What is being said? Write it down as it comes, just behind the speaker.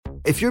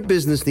If your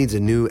business needs a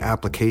new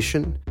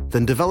application,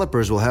 then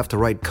developers will have to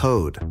write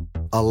code.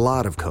 A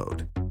lot of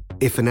code.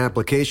 If an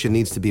application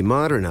needs to be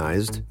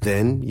modernized,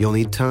 then you'll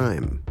need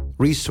time,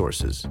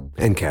 resources,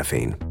 and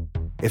caffeine.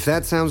 If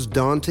that sounds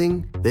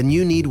daunting, then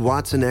you need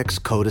Watson X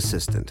Code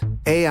Assistant.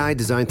 AI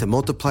designed to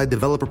multiply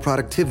developer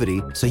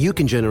productivity so you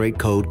can generate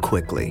code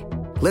quickly.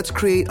 Let's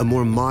create a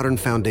more modern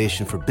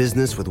foundation for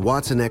business with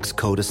Watson X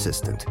Code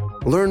Assistant.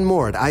 Learn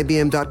more at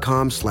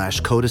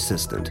ibm.com/code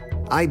assistant.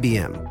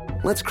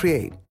 IBM. Let's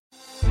create.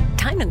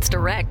 Diamonds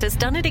Direct has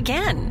done it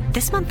again.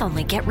 This month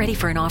only, get ready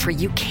for an offer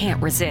you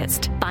can't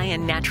resist. Buy a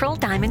natural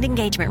diamond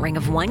engagement ring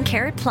of 1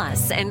 carat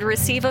plus and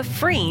receive a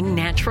free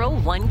natural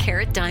 1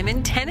 carat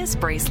diamond tennis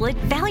bracelet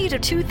valued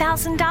at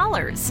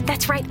 $2,000.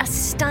 That's right, a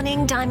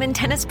stunning diamond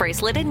tennis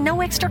bracelet at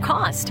no extra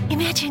cost.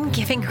 Imagine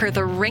giving her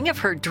the ring of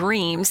her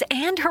dreams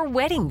and her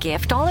wedding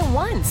gift all at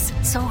once.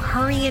 So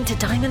hurry into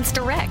Diamonds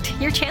Direct.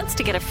 Your chance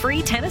to get a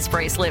free tennis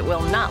bracelet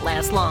will not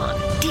last long.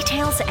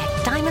 Details at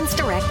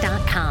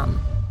diamondsdirect.com.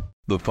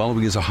 The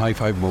following is a high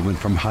five moment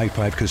from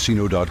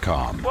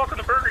highfivecasino.com. Welcome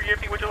to Burger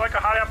Yippee. Would you like a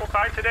hot apple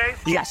pie today?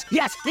 Yes,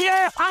 yeah,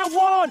 I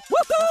won!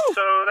 Woohoo!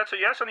 So that's a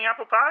yes on the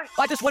apple pie?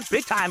 I just went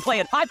big time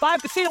playing High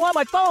Five Casino on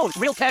my phone.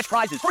 Real cash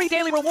prizes, free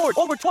daily rewards,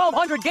 over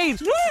 1,200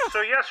 games. Yeah!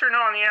 So yes or no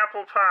on the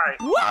apple pie?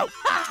 Whoa!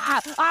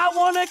 I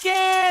won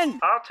again!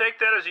 I'll take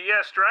that as a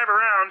yes. Drive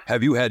around.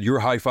 Have you had your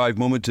high five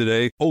moment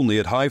today? Only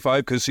at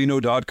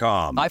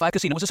highfivecasino.com. High Five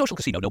Casino is a social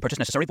casino. No purchase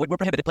necessary. Void where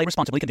prohibited. Play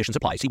responsibly. Conditions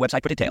apply. See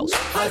website for details.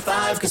 High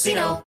Five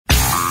Casino.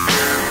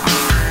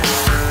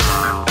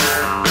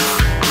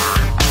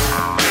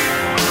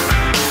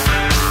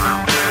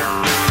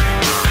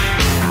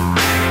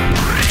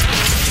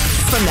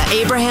 From the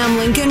Abraham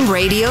Lincoln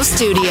Radio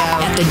Studio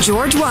at the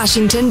George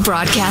Washington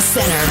Broadcast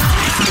Center,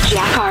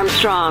 Jack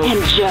Armstrong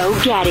and Joe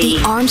Getty.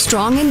 The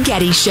Armstrong and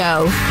Getty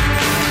Show.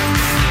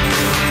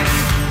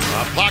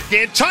 Puck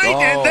in tight,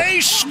 and they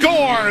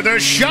score. The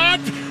shot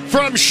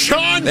from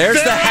Sean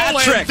There's Farrell, the hat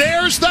trick. and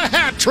there's the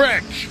hat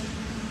trick.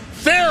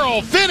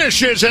 Farrell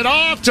finishes it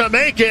off to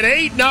make it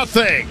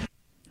 8-0.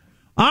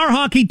 Our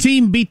hockey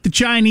team beat the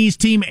Chinese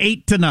team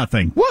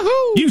 8-0.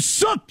 Woohoo! You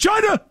suck,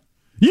 China!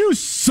 You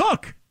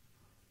suck!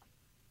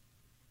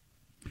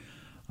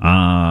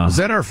 Is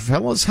that our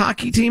fellas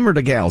hockey team or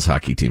the gals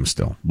hockey team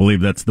still? Believe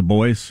that's the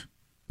boys.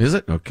 Is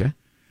it? Okay.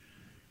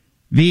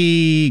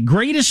 The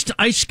greatest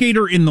ice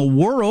skater in the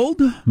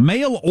world,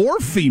 male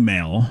or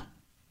female,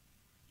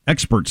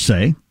 experts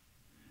say,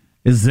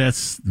 is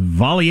this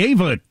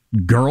Valieva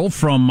girl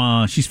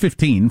from, she's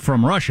 15,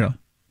 from Russia,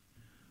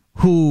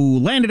 who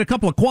landed a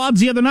couple of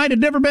quads the other night, had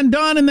never been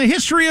done in the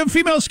history of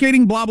female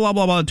skating, blah, blah,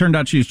 blah, blah. It turned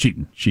out she was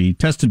cheating. She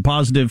tested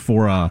positive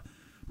for a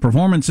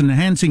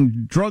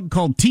performance-enhancing drug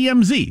called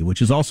TMZ,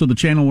 which is also the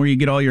channel where you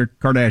get all your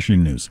Kardashian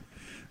news.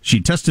 She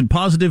tested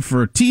positive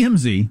for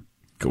TMZ.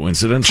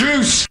 Coincidence?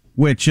 Juice!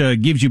 Which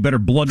gives you better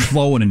blood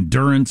flow and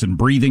endurance and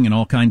breathing and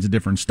all kinds of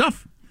different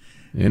stuff.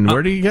 And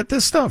where do you get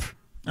this stuff?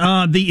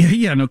 No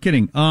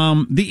kidding.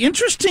 The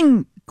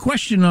interesting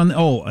question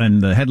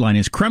and the headline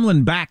is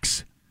Kremlin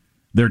backs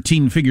their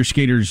teen figure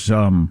skaters'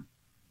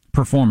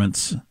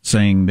 performance,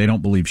 saying they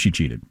don't believe she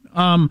cheated.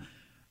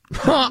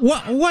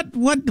 What?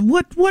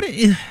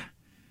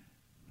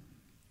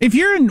 If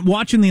you're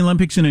watching the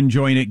Olympics and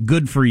enjoying it,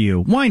 good for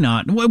you. Why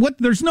not?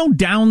 There's no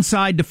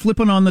downside to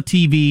flipping on the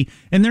TV,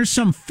 and there's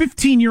some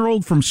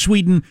 15-year-old from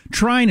Sweden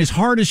trying as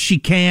hard as she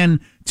can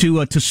to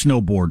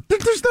snowboard.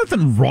 There's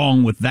nothing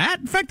wrong with that.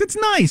 In fact, it's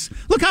nice.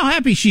 Look how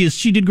happy she is.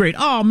 She did great.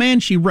 Oh, man,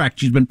 she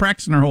wrecked. She's been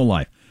practicing her whole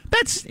life.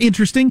 That's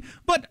interesting.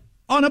 But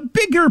on a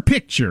bigger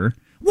picture,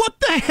 what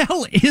the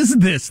hell is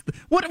this?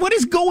 What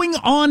is going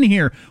on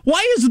here?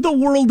 Why is the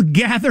world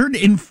gathered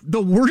in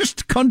the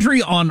worst country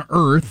on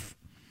earth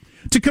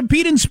to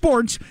compete in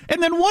sports,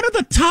 and then one of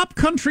the top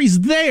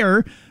countries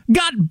there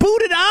got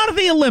booted out of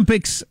the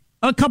Olympics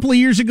a couple of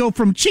years ago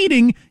from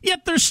cheating,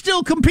 yet they're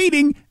still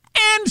competing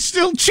and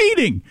still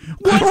cheating?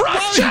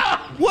 Russia!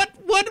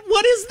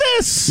 What is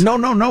this?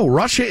 No.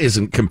 Russia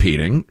isn't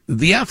competing.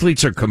 The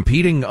athletes are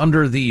competing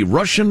under the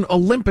Russian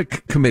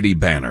Olympic Committee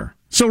banner.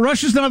 So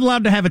Russia's not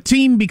allowed to have a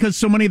team because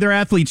so many of their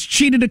athletes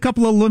cheated a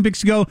couple of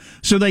Olympics ago,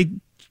 so they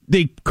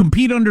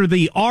compete under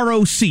the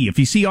ROC. If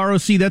you see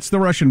ROC, that's the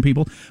Russian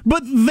people.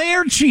 But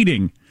they're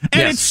cheating.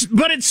 And yes.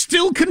 But it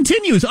still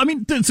continues. I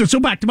mean, so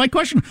back to my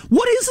question.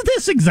 What is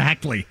this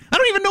exactly? I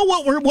don't even know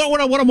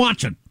what I'm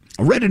watching.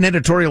 I read an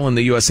editorial in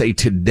the USA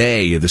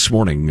Today this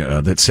morning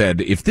that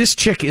said, if this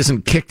chick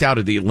isn't kicked out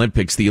of the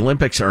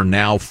Olympics are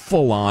now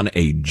full on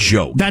a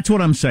joke. That's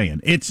what I'm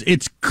saying.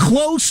 It's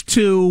close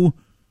to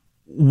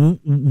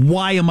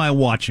why am I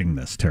watching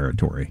this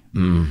territory?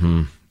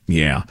 Mm-hmm.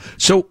 Yeah.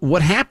 So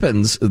what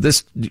happens,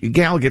 this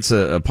gal gets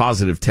a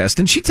positive test,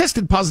 and she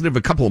tested positive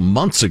a couple of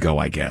months ago,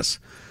 I guess.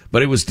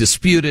 But it was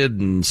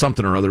disputed and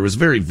something or other. It was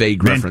very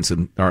vague reference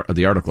in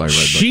the article I read.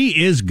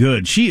 She is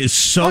good. She is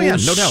so no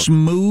doubt.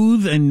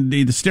 smooth, and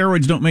the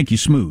steroids don't make you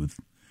smooth.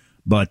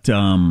 But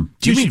do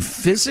you mean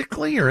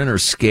physically or in her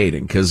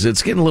skating? Because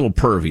it's getting a little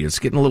pervy. It's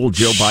getting a little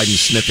Joe Biden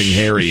sniffing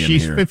Harry in here.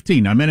 She's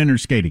 15. I meant in her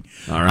skating.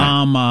 All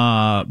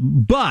right.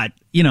 But,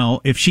 you know,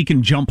 if she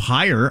can jump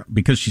higher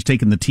because she's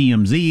taking the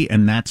TMZ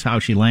and that's how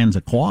she lands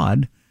a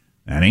quad,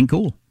 that ain't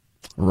cool.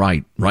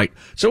 Right.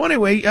 So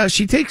anyway,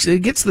 she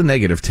gets the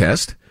negative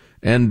test.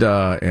 And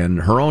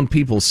her own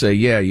people say,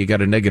 yeah, you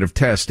got a negative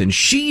test. And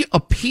she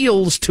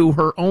appeals to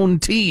her own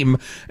team,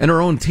 and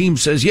her own team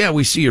says, yeah,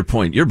 we see your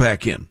point. You're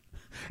back in.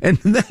 And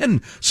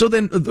then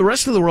the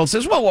rest of the world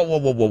says,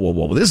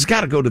 whoa. This has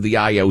got to go to the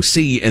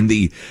IOC and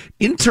the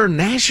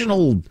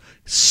International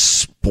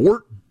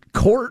Sport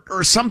Court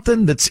or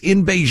something that's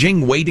in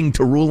Beijing waiting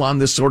to rule on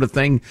this sort of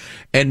thing.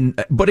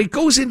 But it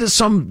goes into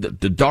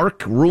the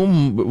dark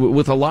room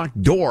with a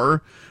locked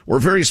door where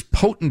various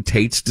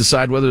potentates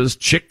decide whether this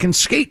chick can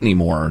skate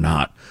anymore or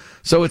not.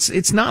 So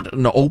it's not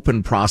an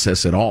open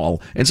process at all.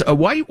 And so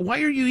why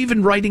are you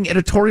even writing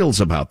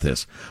editorials about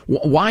this?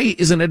 Why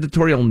is an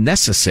editorial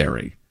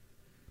necessary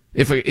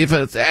if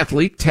an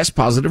athlete tests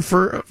positive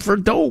for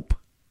dope?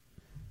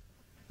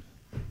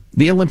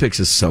 The Olympics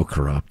is so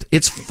corrupt.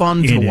 It's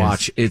fun to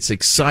watch. It's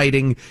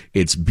exciting.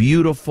 It's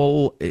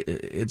beautiful.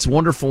 It's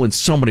wonderful in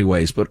so many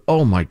ways. But,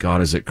 oh, my God,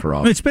 is it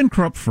corrupt. It's been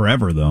corrupt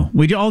forever, though.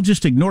 We all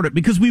just ignored it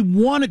because we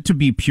want it to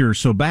be pure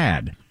so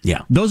bad.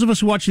 Yeah. Those of us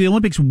who watch the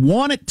Olympics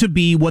want it to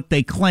be what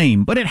they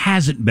claim, but it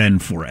hasn't been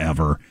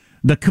forever.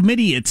 The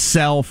committee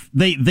itself,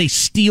 they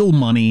steal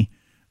money.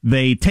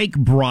 They take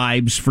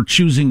bribes for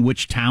choosing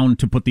which town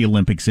to put the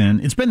Olympics in.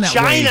 It's been that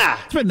way.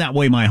 It's been that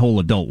way my whole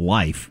adult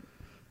life.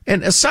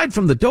 And aside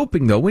from the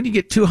doping, though, when you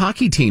get two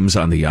hockey teams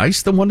on the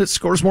ice, the one that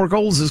scores more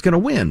goals is going to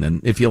win.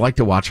 And if you like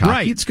to watch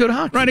hockey, It's good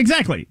hockey. Right,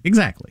 exactly.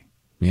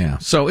 Yeah,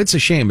 so it's a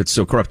shame it's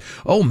so corrupt.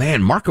 Oh,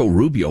 man, Marco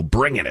Rubio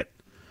bringing it.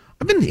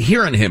 I've been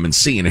hearing him and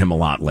seeing him a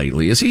lot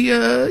lately. Is he, he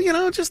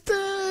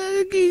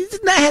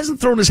hasn't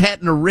thrown his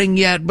hat in a ring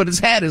yet, but his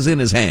hat is in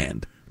his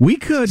hand.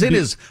 It's in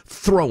his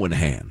throwing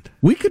hand.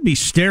 We could be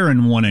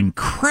staring one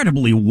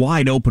incredibly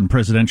wide open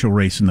presidential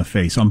race in the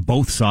face on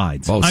both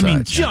sides.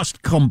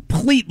 Just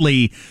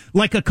completely,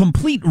 like a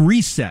complete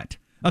reset,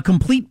 a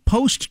complete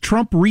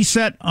post-Trump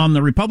reset on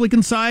the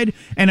Republican side,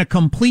 and a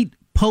complete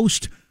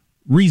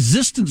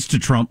post-resistance to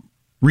Trump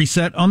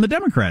reset on the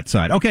Democrat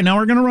side. Okay, now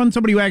we're going to run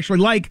somebody we actually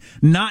like,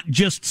 not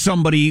just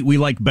somebody we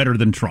like better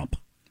than Trump.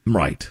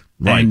 Right.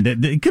 And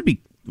it could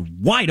be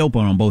wide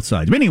open on both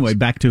sides. But anyway,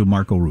 back to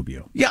Marco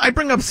Rubio. Yeah, I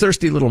bring up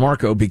thirsty little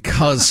Marco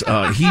because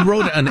he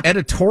wrote an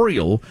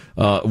editorial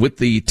with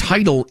the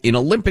title, "In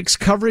Olympics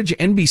Coverage,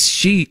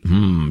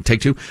 NBC..." Take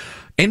two.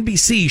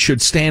 NBC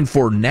should stand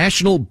for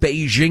National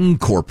Beijing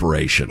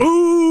Corporation.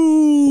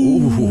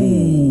 Ooh.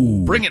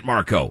 Bring it,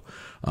 Marco.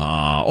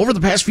 Over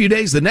the past few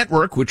days, the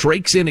network, which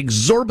rakes in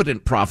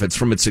exorbitant profits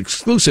from its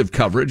exclusive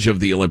coverage of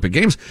the Olympic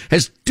Games,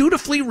 has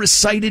dutifully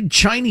recited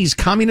Chinese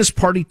Communist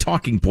Party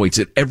talking points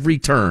at every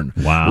turn.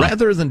 Wow.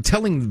 Rather than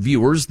telling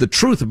viewers the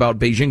truth about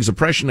Beijing's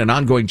oppression and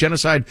ongoing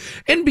genocide,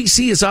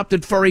 NBC has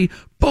opted for a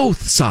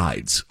both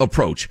sides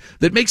approach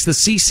that makes the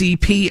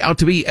CCP out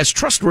to be as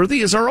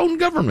trustworthy as our own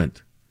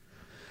government.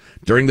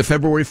 During the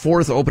February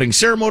 4th opening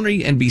ceremony,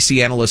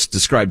 NBC analysts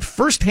described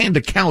first-hand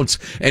accounts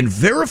and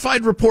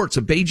verified reports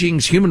of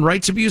Beijing's human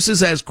rights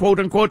abuses as,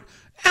 quote-unquote,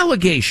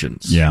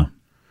 allegations. Yeah.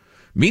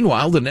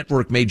 Meanwhile, the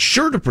network made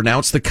sure to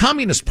pronounce the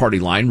Communist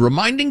Party line,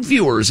 reminding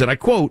viewers, and I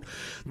quote,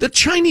 "The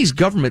Chinese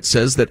government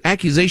says that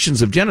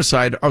accusations of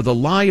genocide are the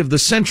lie of the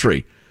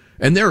century,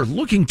 and they're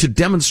looking to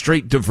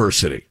demonstrate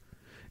diversity."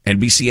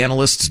 NBC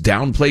analysts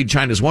downplayed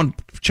China's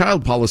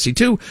one-child policy,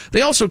 too. They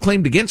also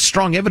claimed against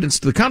strong evidence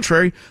to the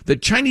contrary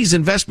that Chinese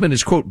investment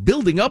is, quote,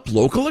 building up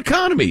local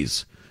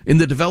economies in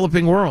the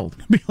developing world.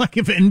 It'd be like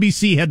if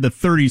NBC had the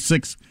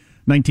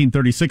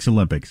 1936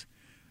 Olympics.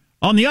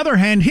 On the other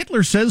hand,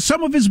 Hitler says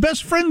some of his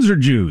best friends are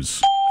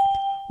Jews.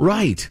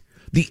 Right.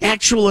 The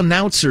actual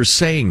announcer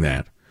saying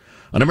that.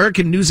 An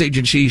American news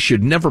agency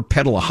should never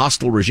peddle a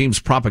hostile regime's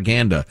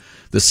propaganda.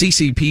 The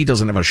CCP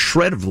doesn't have a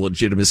shred of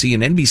legitimacy,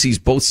 and NBC's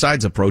both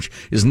sides approach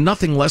is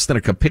nothing less than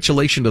a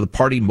capitulation to the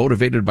party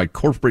motivated by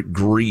corporate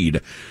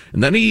greed.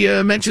 And then he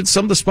mentioned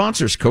some of the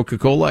sponsors,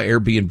 Coca-Cola,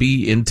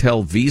 Airbnb,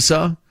 Intel,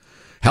 Visa,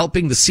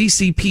 helping the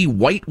CCP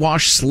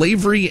whitewash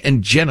slavery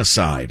and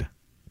genocide.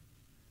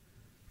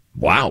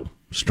 Wow.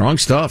 Strong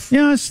stuff.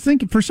 Yeah, I was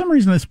thinking, for some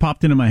reason this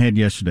popped into my head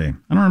yesterday.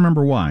 I don't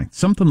remember why.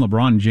 Something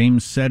LeBron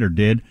James said or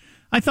did.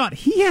 I thought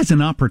he has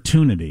an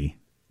opportunity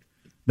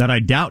that I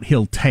doubt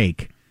he'll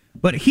take,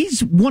 but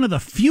he's one of the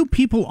few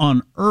people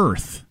on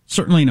earth,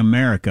 certainly in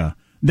America,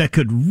 that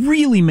could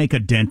really make a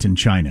dent in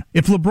China.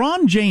 If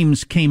LeBron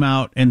James came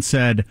out and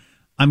said,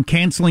 "I'm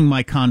canceling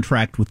my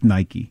contract with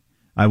Nike.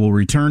 I will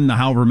return the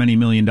however many $1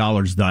 million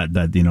that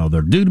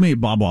they're due to me,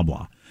 blah, blah,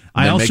 blah."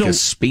 I also make a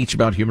speech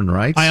about human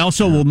rights. I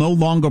also will no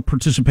longer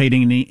participate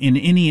in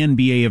any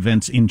NBA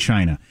events in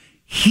China.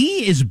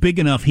 He is big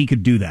enough he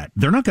could do that.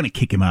 They're not going to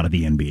kick him out of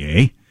the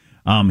NBA.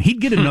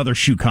 He'd get another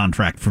shoe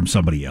contract from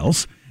somebody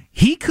else.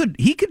 He could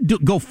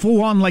go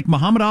full on like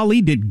Muhammad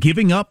Ali did,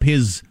 giving up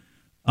his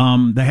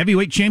the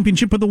heavyweight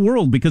championship of the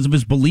world because of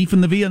his belief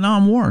in the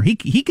Vietnam War. He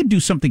could do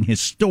something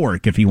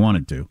historic if he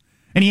wanted to.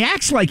 And he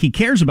acts like he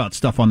cares about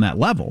stuff on that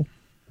level.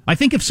 I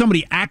think if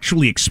somebody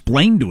actually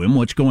explained to him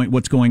what's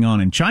going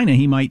on in China,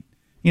 he might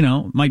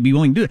be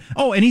willing to do it.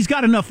 Oh, and he's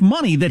got enough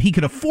money that he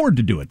could afford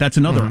to do it. That's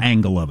another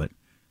angle of it.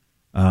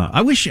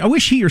 I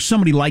wish he or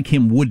somebody like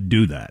him would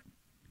do that.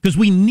 Because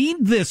we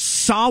need this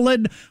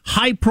solid,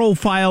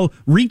 high-profile,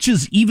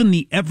 reaches even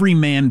the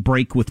everyman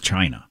break with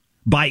China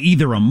by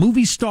either a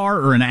movie star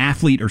or an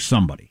athlete or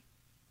somebody.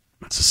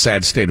 It's a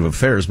sad state of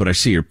affairs, but I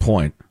see your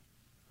point.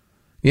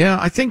 Yeah,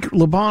 I think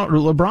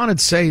LeBron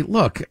would say,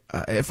 look,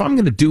 if I'm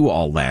going to do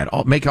all that,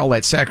 I'll make all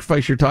that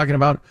sacrifice you're talking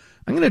about,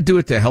 I'm going to do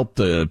it to help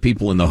the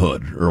people in the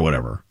hood or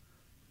whatever.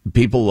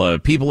 People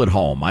at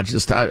home. I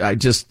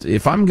just,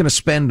 if I'm going to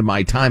spend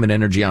my time and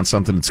energy on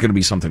something, it's going to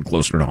be something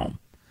closer to home.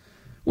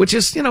 Which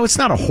is, it's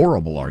not a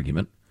horrible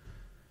argument.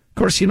 Of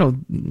course,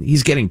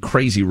 he's getting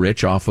crazy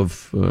rich off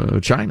of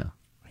China.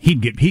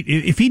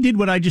 If he did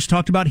what I just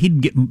talked about,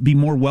 he'd be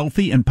more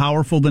wealthy and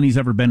powerful than he's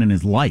ever been in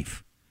his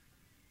life.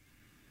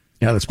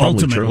 Yeah, that's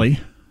probably ultimately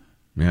true.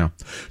 Yeah.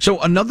 So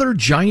another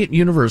giant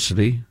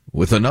university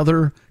with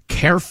another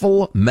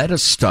careful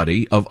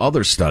meta-study of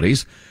other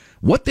studies,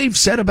 what they've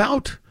said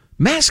about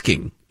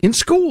masking in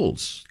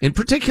schools in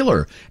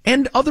particular,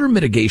 and other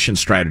mitigation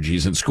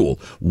strategies in school.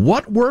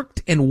 What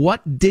worked and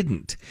what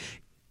didn't.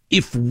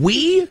 If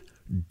we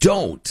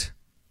don't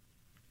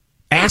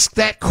ask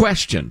that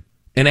question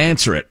and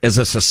answer it as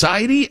a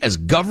society, as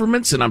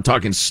governments, and I'm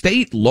talking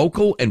state,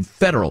 local, and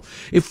federal,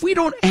 if we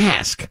don't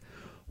ask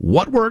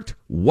what worked,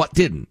 what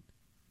didn't,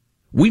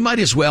 we might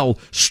as well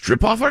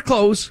strip off our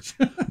clothes,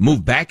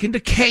 move back into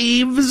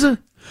caves,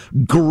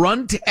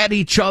 grunt at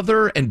each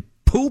other, and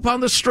poop on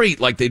the street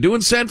like they do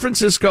in San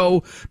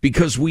Francisco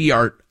because we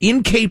are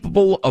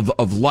incapable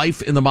of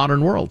life in the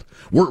modern world.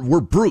 We're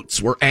brutes.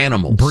 We're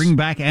animals. Bring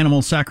back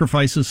animal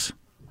sacrifices.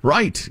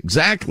 Right,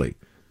 exactly.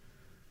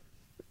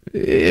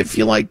 If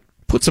you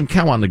put some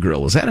cow on the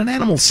grill, is that an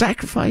animal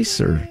sacrifice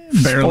or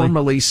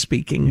formally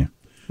speaking? Yeah.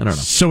 I don't know.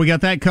 So we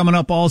got that coming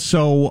up.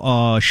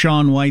 Also,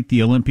 Shaun White,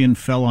 the Olympian,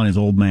 fell on his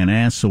old man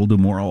ass, so we'll do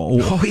more.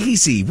 Oh,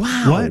 easy.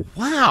 Wow.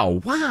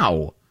 What?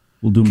 Wow.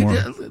 We'll do more.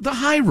 The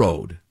high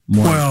road.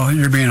 More. Well,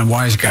 you're being a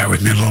wise guy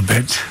with me a little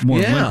bit.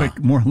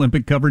 More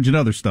Olympic coverage and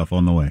other stuff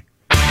on the way.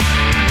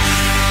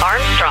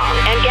 Armstrong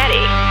and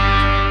Getty.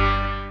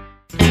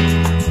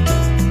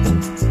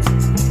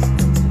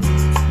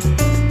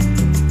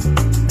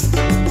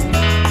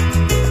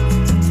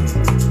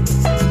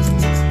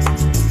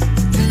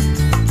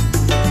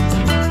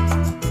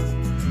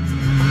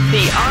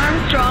 The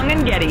Armstrong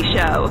and Getty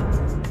Show.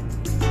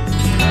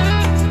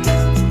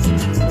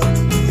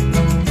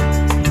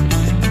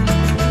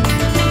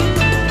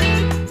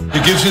 He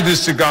gives you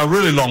this cigar,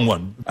 really long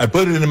one. I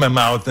put it in my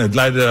mouth and I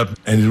light it up,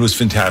 and it was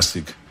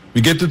fantastic. We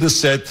get to the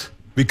set,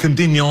 we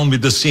continue on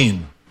with the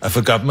scene. I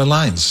forgot my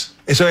lines.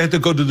 And so I had to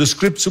go to the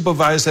script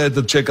supervisor, I had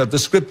to check out the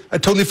script. I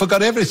totally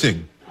forgot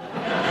everything.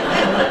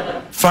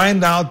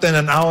 Find out then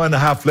an hour and a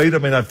half later,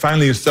 when I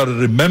finally started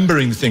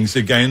remembering things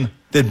again,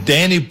 that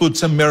Danny put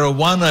some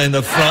marijuana in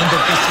the front of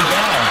the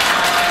cigar.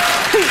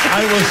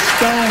 I was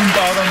stoned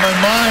out of my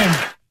mind.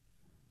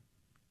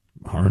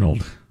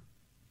 Arnold.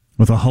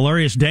 With a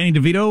hilarious Danny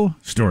DeVito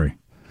story.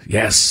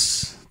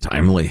 Yes,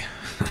 timely.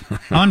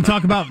 I want to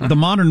talk about the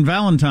modern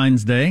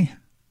Valentine's Day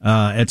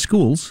at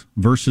schools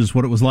versus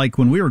what it was like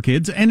when we were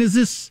kids. And is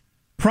this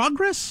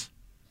progress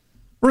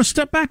or a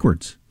step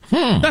backwards?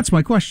 That's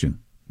my question.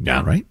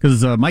 Yeah, right.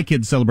 Because my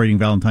kid's celebrating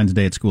Valentine's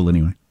Day at school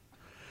anyway.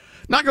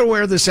 Not going to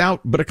wear this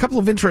out, but a couple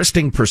of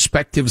interesting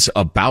perspectives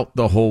about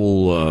the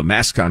whole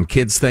mask on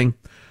kids thing.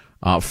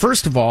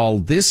 First of all,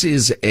 this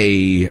is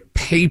a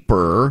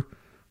paper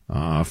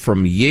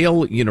from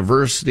Yale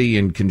University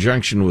in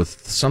conjunction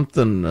with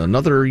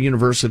another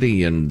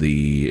university and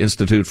the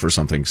Institute for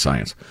Something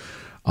Science.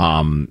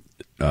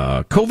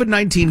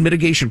 COVID-19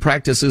 mitigation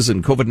practices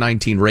and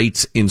COVID-19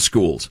 rates in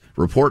schools.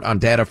 Report on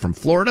data from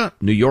Florida,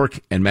 New York,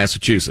 and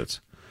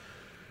Massachusetts.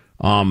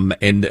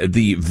 And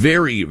the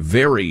very,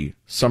 very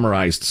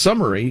summarized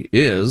summary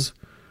is,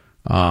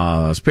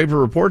 this paper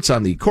reports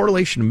on the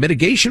correlation of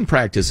mitigation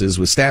practices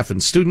with staff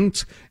and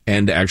students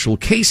and actual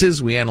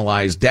cases. We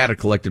analyze data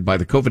collected by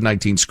the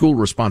COVID-19 school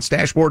response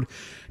dashboard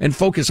and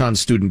focus on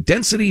student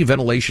density,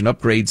 ventilation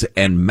upgrades,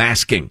 and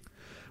masking.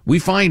 We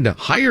find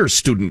higher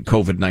student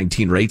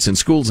COVID-19 rates in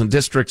schools and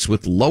districts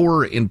with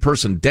lower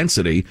in-person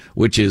density,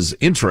 which is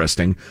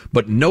interesting,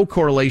 but no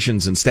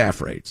correlations in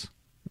staff rates.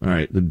 All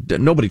right,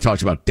 nobody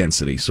talks about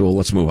density, so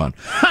let's move on.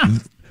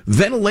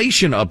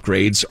 Ventilation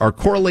upgrades are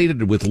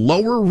correlated with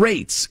lower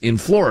rates in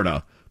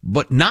Florida,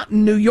 but not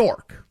in New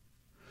York.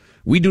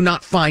 We do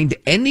not find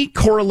any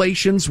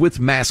correlations with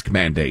mask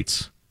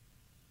mandates.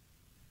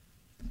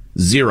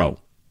 Zero.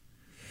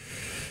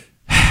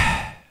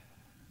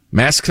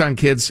 Masks on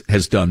kids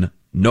has done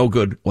no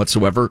good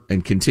whatsoever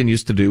and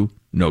continues to do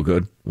no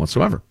good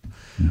whatsoever.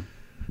 Yeah.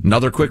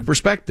 Another quick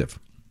perspective.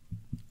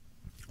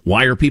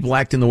 Why are people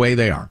acting the way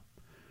they are?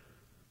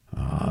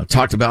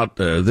 Talked about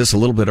this a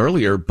little bit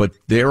earlier, but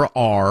there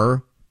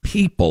are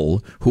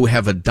people who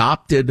have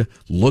adopted,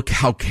 look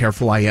how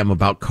careful I am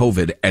about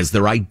COVID, as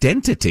their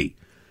identity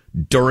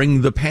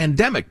during the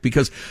pandemic.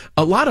 Because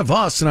a lot of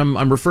us, and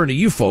I'm referring to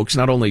you folks,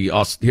 not only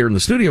us here in the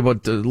studio,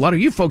 but a lot of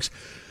you folks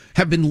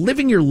have been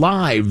living your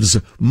lives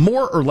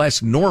more or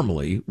less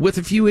normally, with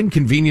a few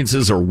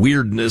inconveniences or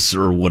weirdness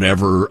or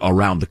whatever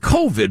around the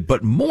COVID,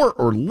 but more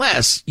or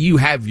less you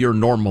have your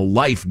normal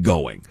life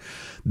going.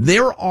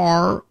 There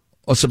are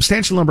a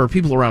substantial number of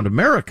people around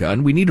America,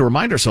 and we need to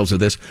remind ourselves of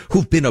this,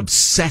 who've been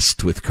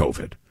obsessed with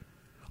COVID.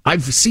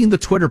 I've seen the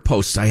Twitter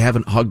posts, I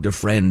haven't hugged a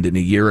friend in a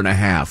year and a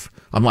half.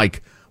 I'm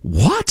like,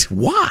 what?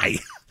 Why?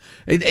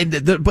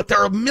 But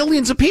there are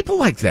millions of people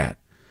like that.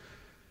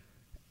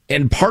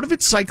 And part of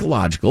it's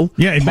psychological.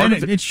 Yeah,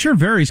 it sure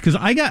varies, because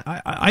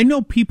I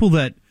know people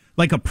that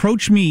like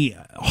approach me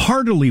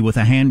heartily with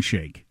a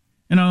handshake.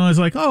 And I was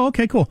like, oh,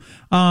 okay, cool.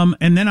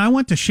 And then I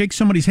went to shake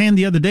somebody's hand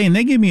the other day, and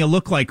they gave me a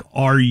look like,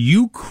 are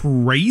you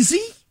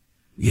crazy?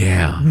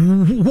 Yeah.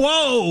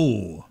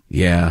 Whoa.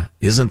 Yeah.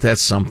 Isn't that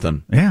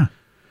something? Yeah.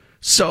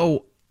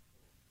 So,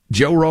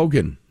 Joe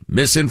Rogan,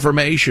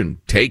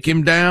 misinformation, take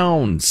him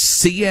down.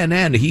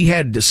 CNN, he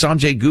had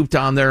Sanjay Gupta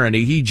on there, and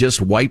he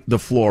just wiped the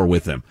floor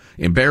with him.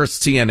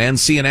 Embarrassed CNN.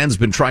 CNN's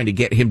been trying to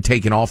get him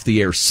taken off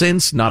the air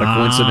since. Not a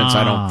coincidence,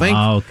 I don't think.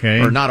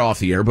 Okay. Or not off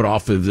the air, but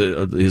off of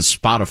his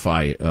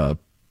Spotify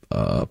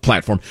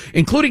platform,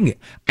 including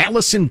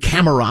Allison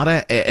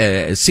Camerata,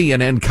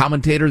 CNN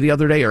commentator the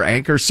other day, or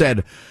anchor,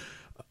 said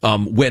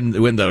when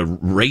the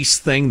race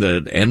thing,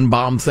 the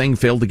N-bomb thing,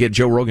 failed to get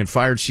Joe Rogan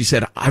fired, she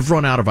said, I've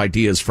run out of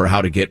ideas for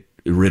how to get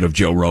rid of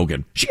Joe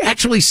Rogan. She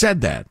actually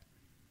said that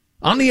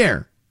on the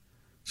air.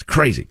 It's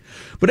crazy.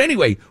 But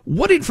anyway,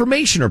 what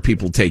information are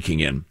people taking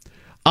in?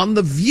 On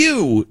The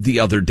View the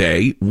other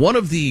day, one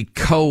of the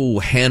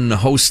Cohen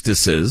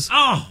hostesses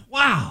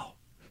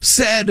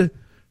said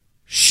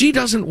she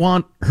doesn't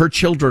want her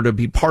children to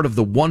be part of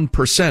the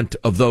 1%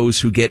 of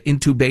those who get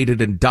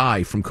intubated and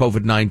die from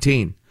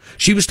COVID-19.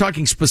 She was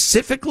talking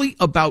specifically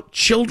about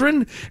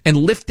children and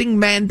lifting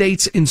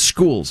mandates in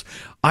schools.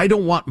 I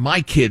don't want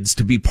my kids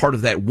to be part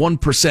of that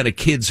 1% of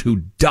kids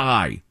who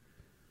die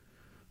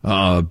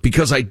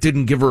because I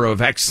didn't give her a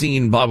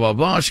vaccine, blah, blah,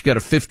 blah. She got a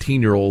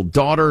 15-year-old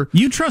daughter.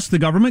 You trust the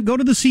government? Go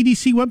to the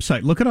CDC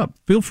website. Look it up.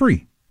 Feel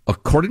free.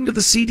 According to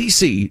the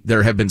CDC,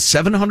 there have been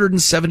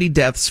 770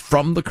 deaths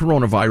from the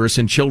coronavirus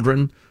in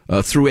children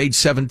through age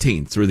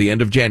 17, through the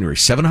end of January.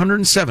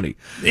 770.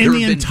 In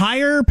the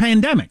entire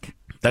pandemic.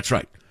 That's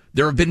right.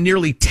 There have been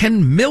nearly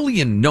 10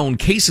 million known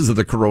cases of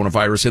the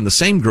coronavirus in the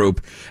same group,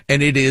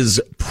 and it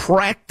is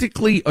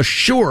practically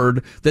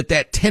assured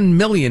that 10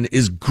 million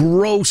is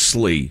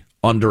grossly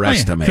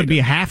underestimated. Could be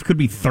a half, could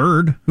be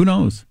third. Who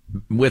knows?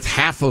 With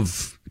half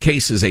of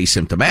cases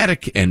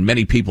asymptomatic and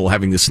many people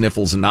having the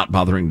sniffles and not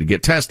bothering to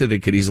get tested,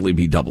 it could easily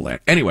be double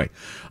that. Anyway,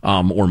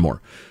 or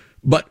more.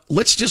 But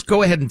let's just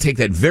go ahead and take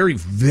that very,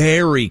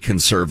 very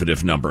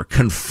conservative number.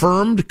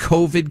 Confirmed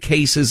COVID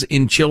cases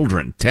in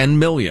children, 10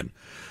 million.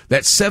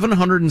 That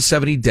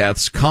 770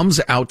 deaths comes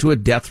out to a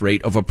death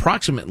rate of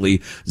approximately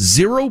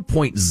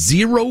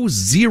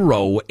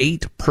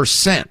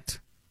 0.008%.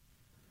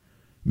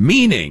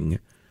 Meaning,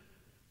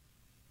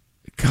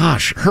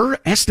 gosh, her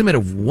estimate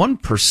of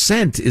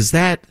 1% is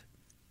that,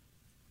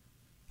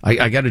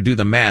 I got to do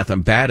the math,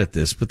 I'm bad at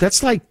this, but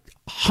that's like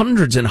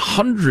hundreds and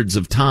hundreds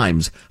of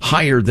times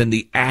higher than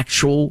the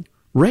actual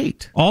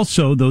rate.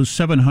 Also, those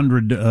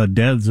 700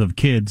 deaths of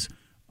kids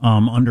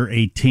under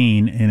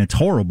 18, and it's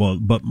horrible,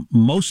 but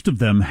most of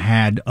them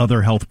had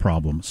other health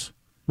problems.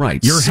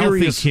 Right. Your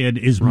healthy kid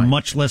is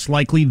much less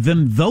likely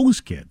than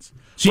those kids.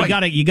 So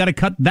you gotta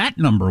cut that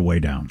number way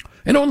down.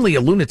 And only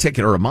a lunatic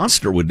or a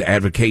monster would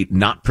advocate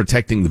not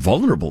protecting the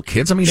vulnerable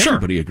kids. I mean,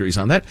 everybody agrees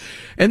on that.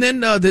 And then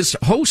this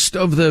host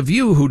of The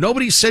View, who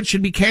nobody said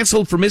should be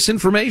canceled for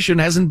misinformation,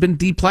 hasn't been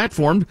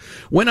deplatformed,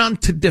 went on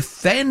to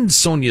defend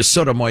Sonia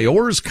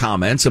Sotomayor's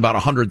comments about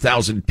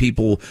 100,000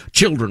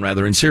 children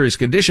in serious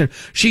condition.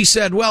 She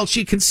said, well,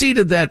 she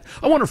conceded that,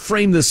 I want to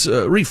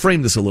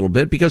reframe this a little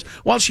bit, because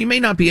while she may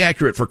not be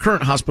accurate for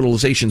current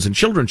hospitalizations in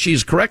children, she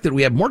is correct that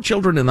we have more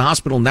children in the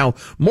hospital now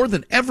more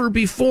than ever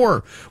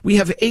before. We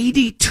have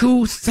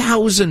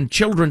 82,000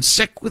 children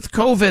sick with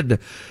COVID.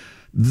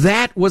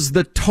 That was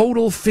the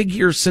total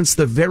figure since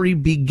the very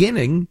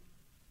beginning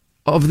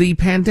of the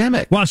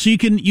pandemic. Wow, so you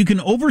can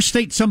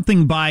overstate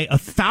something by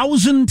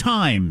 1,000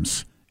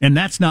 times, and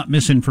that's not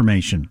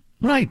misinformation.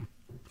 Right.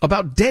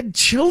 About dead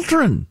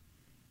children.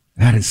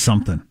 That is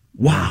something.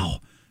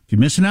 Wow. If you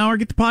miss an hour,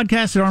 get the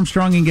podcast at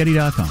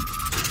ArmstrongandGetty.com.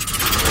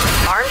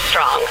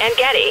 Armstrong and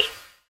Getty.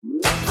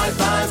 High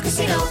Five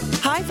Casino.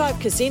 High Five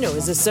Casino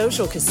is a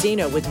social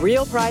casino with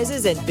real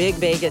prizes and big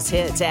Vegas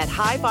hits at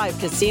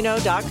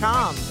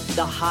highfivecasino.com.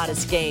 The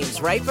hottest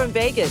games right from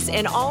Vegas,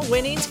 and all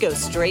winnings go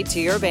straight to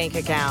your bank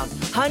account.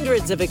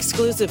 Hundreds of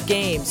exclusive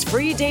games,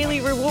 free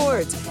daily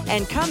rewards,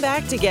 and come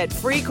back to get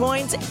free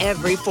coins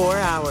every 4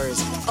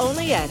 hours.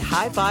 Only at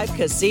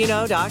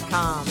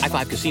highfivecasino.com. High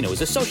Five Casino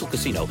is a social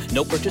casino.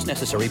 No purchase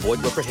necessary.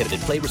 Void where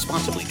prohibited. Play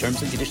responsibly.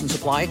 Terms and conditions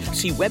apply.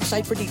 See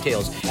website for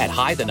details at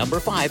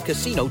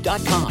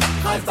high5casino.com.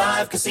 High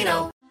Five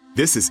Casino.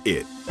 This is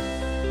it.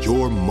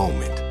 Your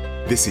moment.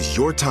 This is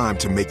your time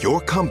to make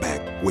your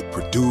comeback with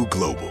Purdue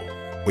Global.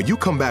 When you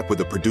come back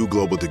with a Purdue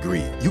Global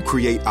degree, you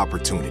create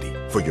opportunity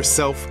for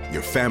yourself,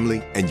 your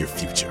family, and your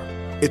future.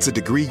 It's a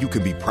degree you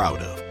can be proud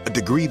of, a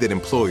degree that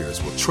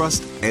employers will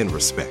trust and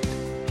respect.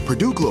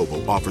 Purdue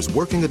Global offers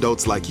working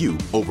adults like you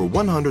over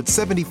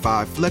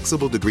 175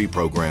 flexible degree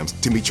programs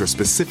to meet your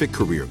specific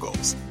career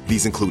goals.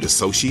 These include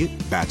associate,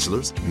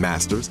 bachelor's,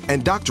 master's,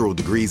 and doctoral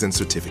degrees and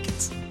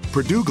certificates.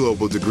 Purdue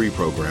Global degree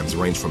programs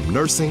range from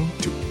nursing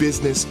to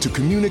business to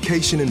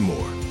communication and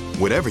more.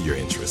 Whatever your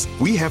interest,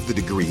 we have the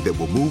degree that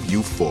will move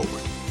you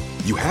forward.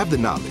 You have the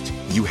knowledge,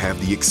 you have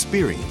the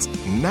experience.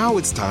 Now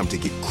it's time to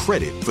get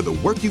credit for the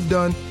work you've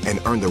done and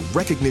earn the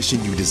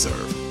recognition you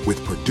deserve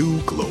with Purdue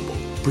Global,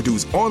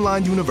 Purdue's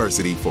online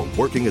university for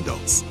working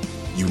adults.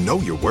 You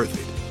know you're worth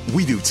it.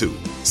 We do too.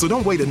 So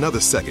don't wait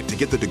another second to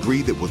get the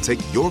degree that will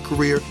take your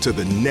career to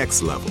the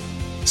next level.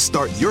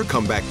 Start your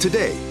comeback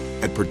today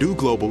at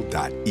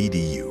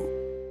purdueglobal.edu.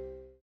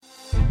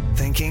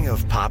 Thinking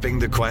of popping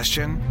the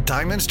question?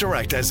 Diamonds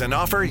Direct has an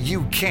offer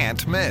you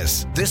can't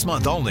miss. This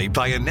month only,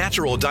 buy a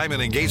natural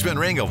diamond engagement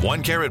ring of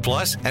 1 carat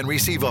plus and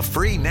receive a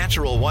free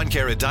natural 1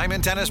 carat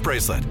diamond tennis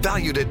bracelet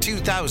valued at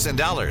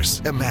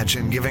 $2,000.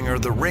 Imagine giving her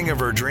the ring of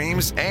her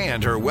dreams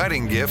and her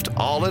wedding gift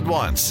all at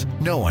once.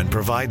 No one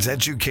provides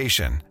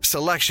education,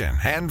 selection,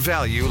 and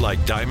value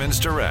like Diamonds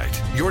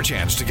Direct. Your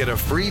chance to get a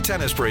free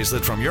tennis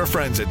bracelet from your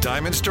friends at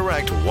Diamonds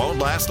Direct won't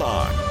last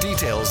long.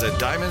 Details at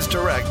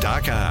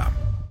diamondsdirect.com.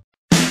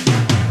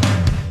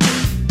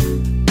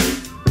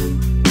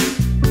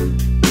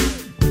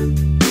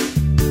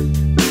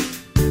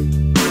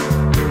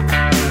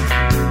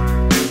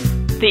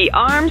 The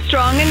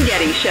Armstrong and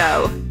Getty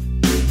Show.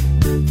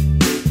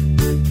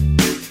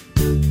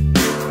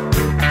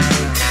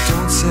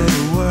 Don't say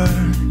a word.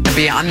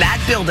 Beyond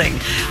that building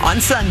on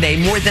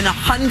Sunday, more than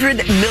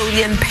 100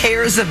 million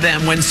pairs of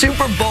them when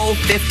Super Bowl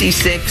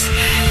 56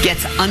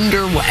 gets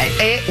underway.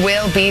 It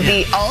will be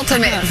the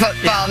ultimate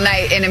football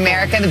night in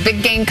America. The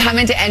big game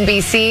coming to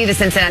NBC. The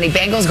Cincinnati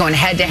Bengals going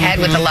head-to-head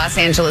with the Los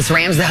Angeles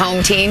Rams, the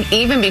home team.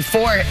 Even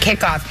before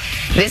kickoff,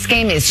 this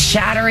game is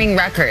shattering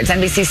records.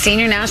 NBC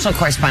senior national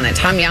correspondent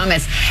Tom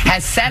Yamas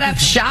has set up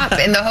shop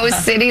in the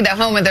host city, the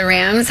home of the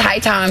Rams. Hi,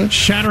 Tom.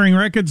 Shattering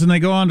records, and they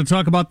go on to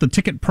talk about the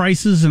ticket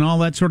prices and all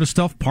that sort of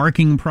stuff,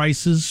 parking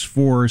prices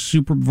for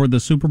the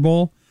Super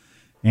Bowl.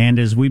 And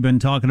as we've been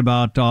talking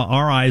about,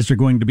 our eyes are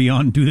going to be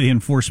on, do they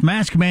enforce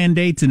mask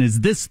mandates, and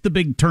is this the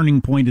big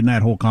turning point in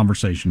that whole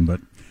conversation? But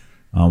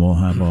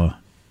we'll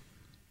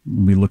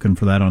be looking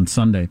for that on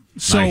Sunday.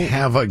 So I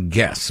have a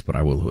guess, but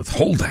I will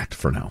withhold that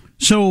for now.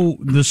 So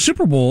the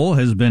Super Bowl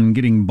has been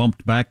getting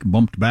bumped back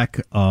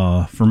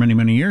for many,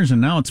 many years, and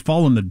now it's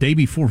fallen the day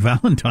before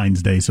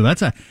Valentine's Day. So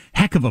that's a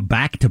heck of a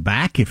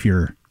back-to-back if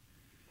you're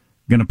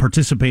going to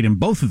participate in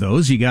both of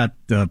those. You got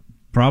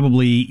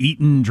probably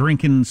eating,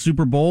 drinking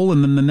Super Bowl,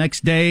 and then the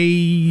next day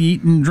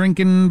eating,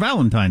 drinking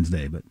Valentine's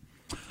Day. But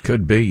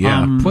could be,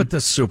 yeah. Put the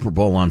Super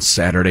Bowl on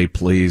Saturday,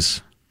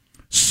 please.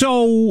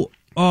 So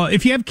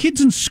if you have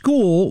kids in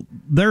school,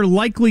 they're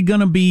likely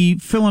going to be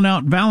filling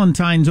out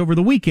Valentine's over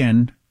the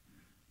weekend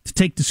to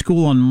take to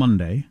school on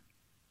Monday.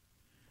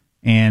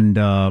 And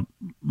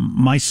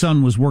my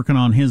son was working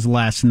on his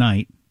last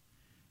night.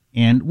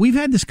 And we've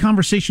had this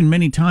conversation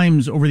many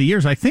times over the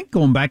years, I think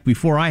going back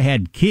before I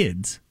had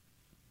kids.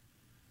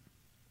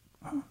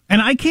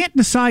 And I can't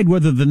decide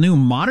whether the new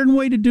modern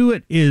way to do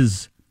it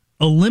is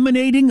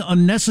eliminating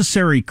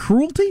unnecessary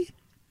cruelty,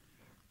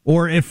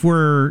 or if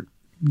we're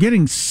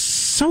getting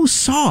so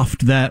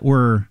soft that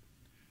we're...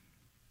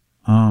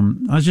 I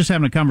was just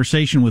having a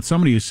conversation with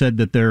somebody who said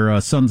that their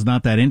son's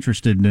not that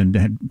interested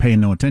in paying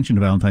no attention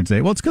to Valentine's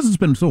Day. Well, it's because it's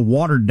been so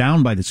watered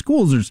down by the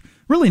schools. There's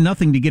really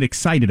nothing to get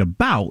excited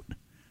about.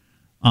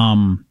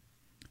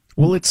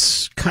 Well,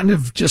 it's kind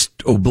of just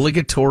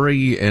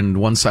obligatory and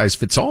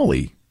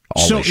one-size-fits-all-y.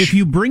 So if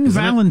you bring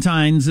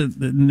Valentine's,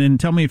 and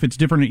tell me if it's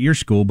different at your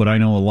school, but I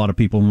know a lot of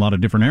people in a lot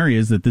of different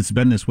areas that this has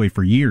been this way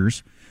for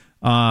years.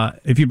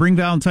 If you bring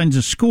Valentine's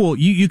to school,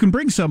 you can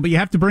bring some, but you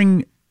have to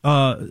bring,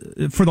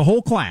 for the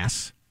whole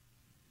class,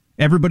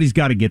 everybody's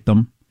got to get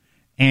them,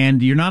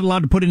 and you're not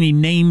allowed to put any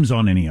names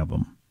on any of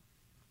them.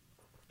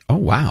 Oh,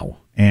 wow.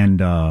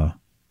 And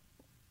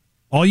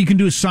all you can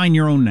do is sign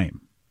your own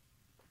name.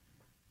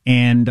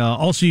 And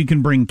also you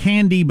can bring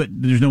candy, but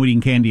there's no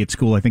eating candy at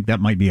school. I think that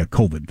might be a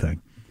COVID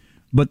thing.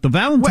 But the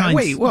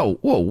Valentine's...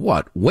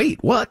 What?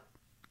 Not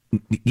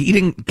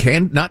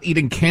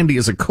eating candy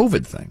is a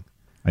COVID thing?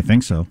 I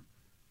think so.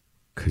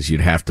 Because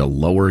you'd have to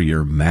lower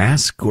your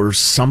mask or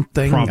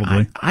something?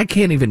 Probably. I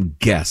can't even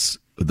guess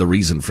the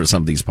reason for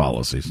some of these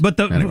policies. But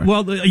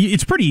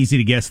it's pretty easy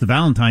to guess the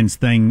Valentine's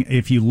thing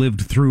if you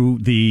lived through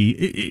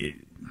the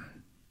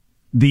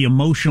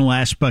emotional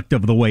aspect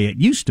of the way it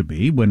used to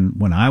be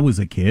when I was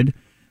a kid.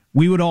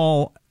 We would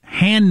all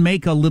hand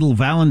make a little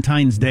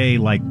Valentine's Day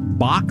like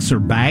box or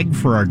bag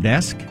for our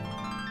desk.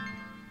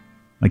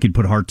 Like you'd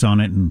put hearts on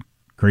it and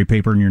gray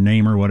paper in your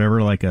name or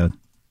whatever, like a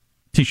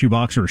tissue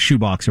box or a shoe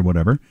box or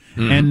whatever.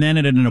 Mm-hmm. And then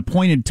at an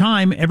appointed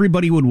time,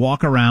 everybody would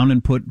walk around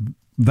and put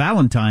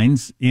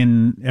Valentines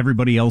in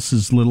everybody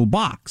else's little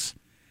box.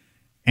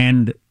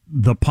 And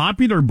the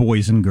popular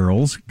boys and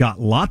girls got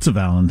lots of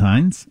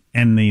Valentines,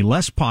 and the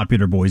less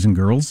popular boys and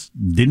girls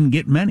didn't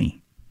get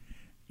many.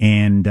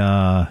 And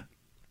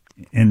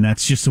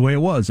that's just the way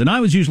it was. And I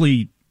was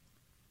usually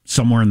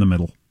somewhere in the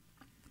middle.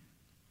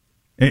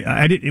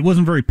 It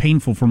wasn't very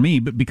painful for me,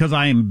 but because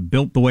I am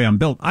built the way I'm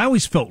built, I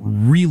always felt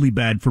really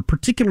bad for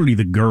particularly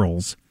the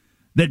girls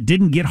that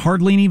didn't get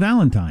hardly any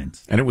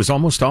Valentines. And it was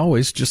almost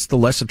always just the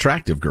less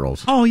attractive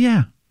girls. Oh,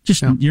 yeah.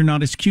 You're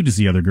not as cute as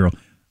the other girl.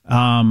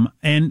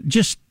 And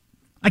just,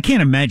 I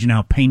can't imagine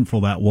how painful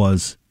that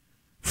was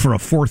for a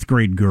fourth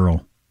grade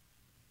girl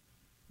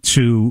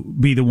to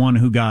be the one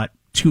who got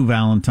 2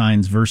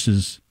 Valentines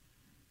versus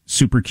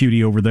Super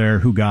Cutie over there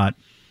who got,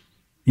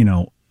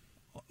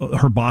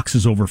 her box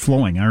is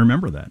overflowing. I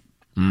remember that.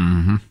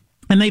 Mm-hmm.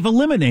 And they've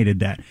eliminated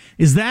that.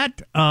 Is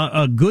that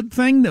a good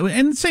thing?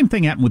 And the same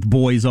thing happened with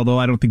boys, although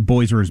I don't think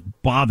boys are as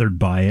bothered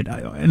by it.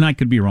 And I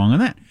could be wrong on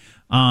that.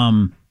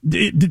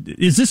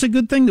 Is this a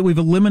good thing that we've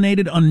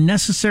eliminated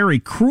unnecessary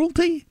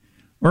cruelty?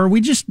 Or are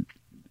we just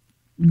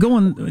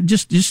going,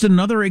 just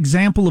another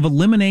example of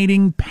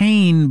eliminating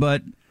pain,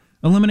 but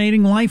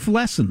eliminating life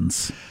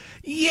lessons?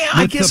 Yeah,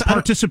 I guess the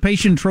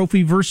participation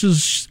trophy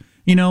versus,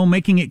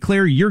 making it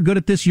clear you're good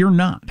at this, you're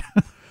not.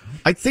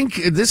 I think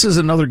this is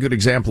another good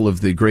example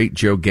of the great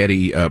Joe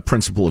Getty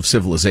principle of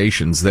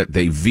civilizations, that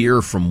they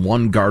veer from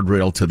one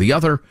guardrail to the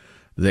other.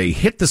 They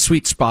hit the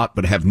sweet spot,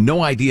 but have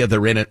no idea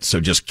they're in it, so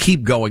just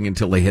keep going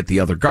until they hit the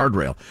other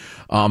guardrail.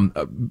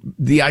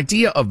 The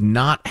idea of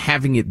not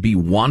having it be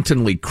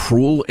wantonly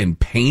cruel and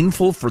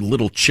painful for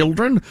little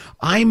children,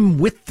 I'm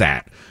with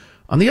that.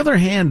 On the other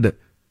hand,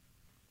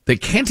 they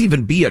can't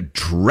even be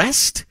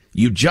addressed.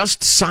 You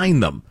just sign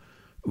them.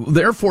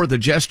 Therefore, the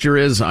gesture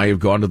is, I have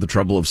gone to the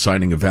trouble of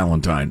signing a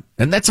Valentine.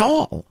 And that's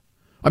all.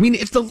 I mean,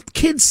 if the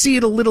kids see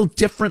it a little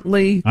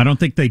differently. I don't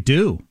think they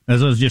do.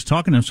 As I was just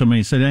talking to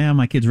somebody, said,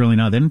 my kid's really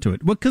not into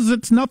it. Well,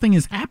 because nothing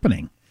is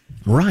happening.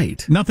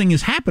 Right. Nothing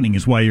is happening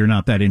is why you're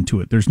not that into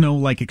it. There's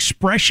no,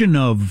 expression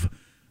of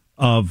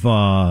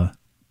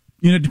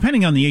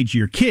depending on the age of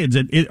your kids,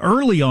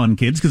 early on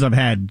kids, because I've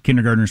had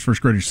kindergartners,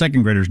 first graders,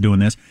 second graders doing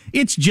this,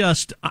 it's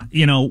just,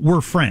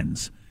 we're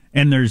friends.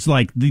 And there's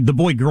the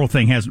boy-girl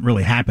thing hasn't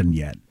really happened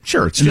yet.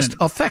 Sure, it's just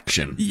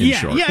affection, in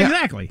short. Yeah,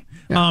 exactly.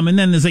 Yeah. And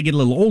then as they get a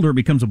little older, it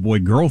becomes a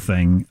boy-girl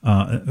thing,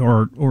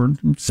 or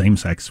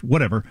same-sex,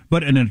 whatever,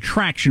 but an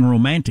attraction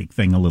romantic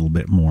thing a little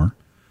bit more.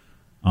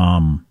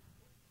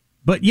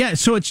 But yeah,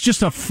 so it's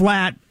just a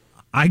flat,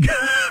 I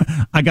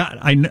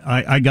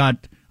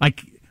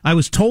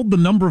was told the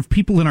number of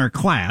people in our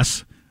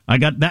class, I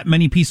got that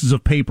many pieces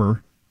of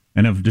paper,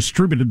 and have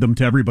distributed them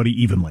to everybody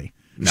evenly.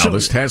 Now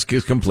this task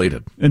is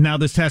completed. And now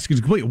this task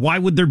is complete. Why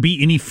would there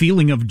be any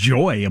feeling of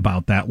joy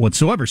about that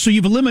whatsoever? So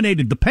you've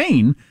eliminated the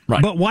pain,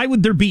 right. But why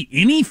would there be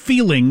any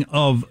feeling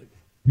of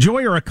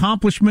joy or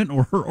accomplishment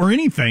or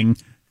anything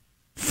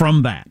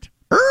from that?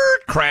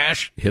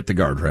 Crash, hit the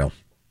guardrail.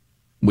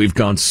 We've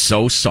gone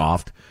so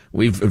soft.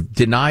 We've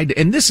denied,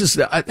 and this is,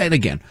 and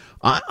again,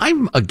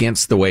 I'm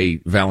against the way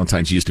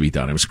Valentine's used to be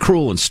done. It was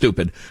cruel and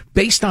stupid,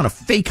 based on a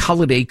fake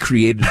holiday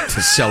created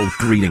to sell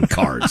greeting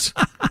cards.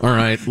 All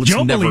right, let's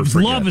Joe never believes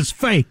forget. Love is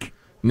fake.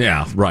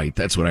 Yeah, right.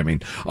 That's what I mean.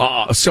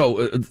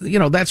 So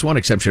that's one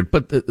exception.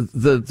 But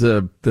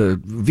the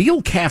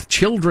veal calf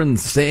children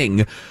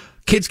thing.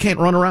 Kids can't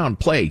run around,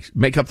 play,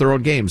 make up their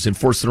own games,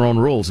 enforce their own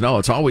rules. No,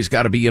 it's always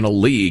got to be in a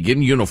league,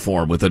 in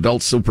uniform, with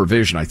adult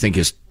supervision. I think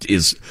is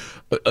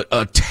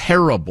a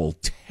terrible,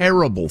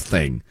 terrible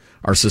thing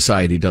our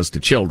society does to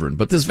children.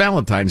 But this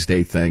Valentine's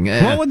Day thing,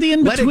 what would the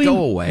in between? Let it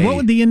go away. What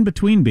would the in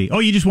between be? Oh,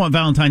 you just want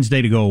Valentine's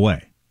Day to go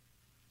away?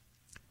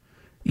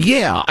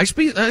 Yeah, I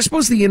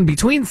suppose the in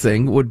between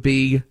thing would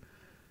be,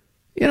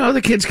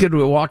 the kids could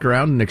walk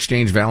around and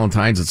exchange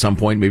Valentines at some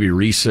point, maybe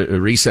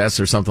recess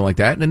or something like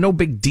that, and no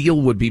big deal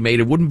would be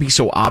made. It wouldn't be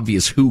so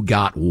obvious who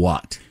got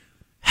what.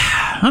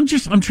 I'm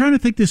trying to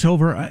think this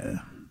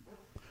over.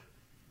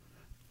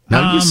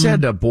 Now, you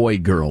said a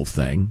boy-girl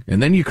thing,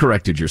 and then you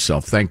corrected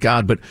yourself, thank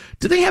God, but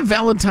do they have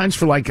Valentines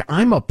for,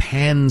 I'm a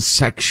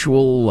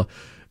pansexual,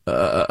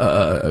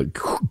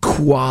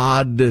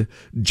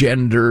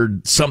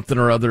 quad-gendered something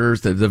or other?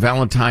 The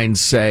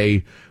Valentines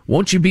say,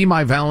 won't you be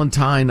my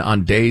Valentine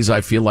on days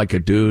I feel like a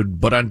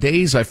dude, but on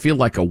days I feel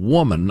like a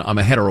woman, I'm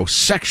a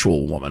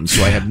heterosexual woman,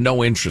 so I have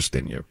no interest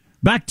in you.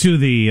 Back to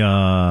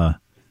the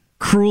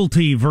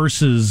cruelty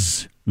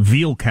versus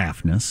veal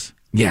calfness.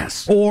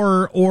 Yes.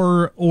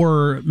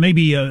 Or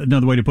maybe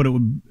another way to put it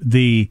would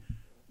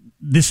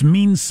this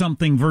means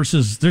something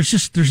versus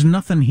there's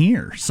nothing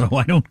here, so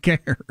I don't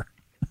care.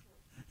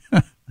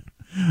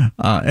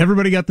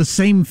 Everybody got the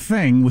same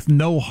thing with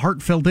no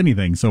heartfelt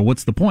anything, so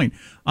what's the point?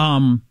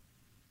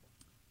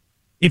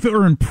 If it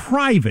were in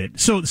private,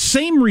 so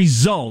same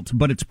result,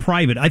 but it's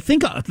private, I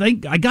think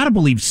I got to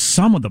believe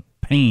some of the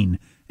pain,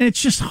 and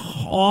it's just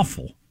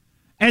awful.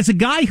 As a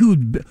guy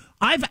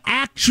I've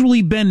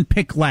actually been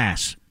picked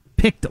last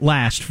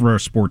for a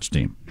sports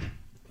team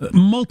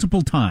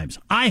multiple times.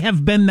 I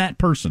have been that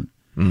person.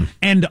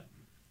 And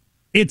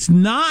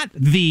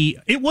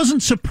it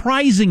wasn't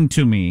surprising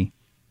to me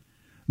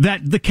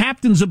that the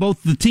captains of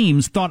both the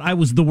teams thought I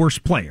was the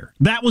worst player.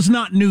 That was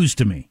not news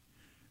to me.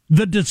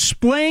 The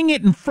displaying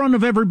it in front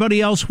of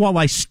everybody else while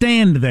I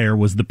stand there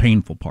was the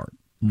painful part.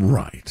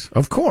 Right,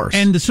 of course.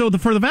 And so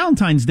for the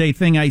Valentine's Day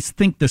thing, I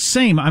think the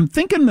same. I'm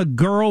thinking the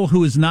girl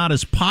who is not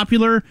as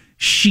popular,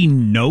 she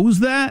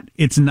knows that.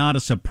 It's not a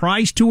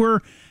surprise to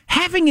her.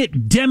 Having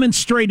it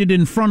demonstrated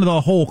in front of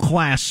the whole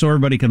class so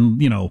everybody can,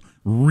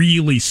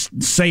 really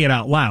say it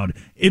out loud,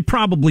 it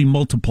probably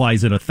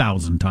multiplies it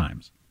 1,000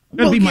 times.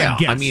 That'd be my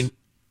guess. I mean,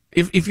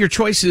 if your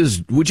choice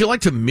is, would you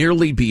like to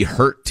merely be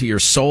hurt to your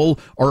soul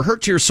or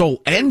hurt to your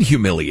soul and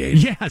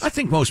humiliated? Yes. I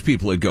think most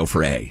people would go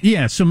for A.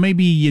 Yeah, so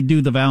maybe you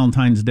do the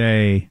Valentine's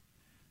Day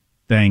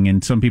thing,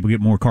 and some people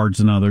get more cards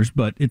than others,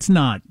 but it's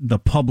not the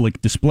public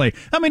display.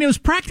 I mean, it was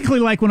practically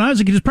like when I was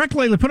a kid, it's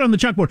practically like put it on the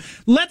chalkboard.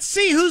 Let's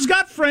see who's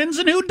got friends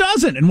and who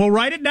doesn't, and we'll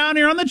write it down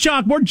here on the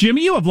chalkboard.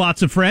 Jimmy, you have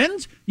lots of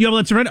friends. You have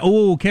lots of friends.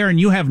 Oh, Karen,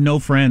 you have no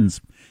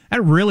friends.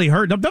 That really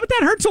hurt. But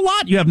that hurts a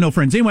lot. You have no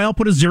friends. Anyway, I'll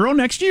put a 0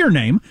 next to your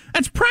name.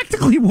 That's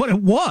practically what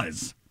it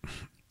was,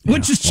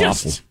 which is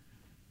just,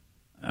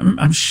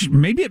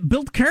 maybe it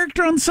built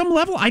character on some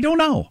level. I don't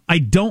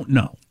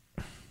know.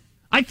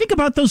 I think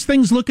about those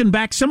things looking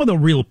back, some of the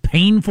real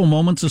painful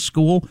moments of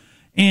school,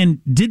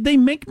 and did they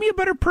make me a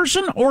better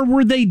person, or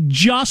were they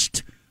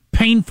just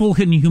painful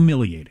and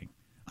humiliating?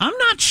 I'm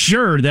not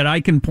sure that I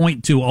can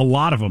point to a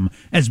lot of them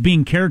as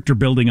being character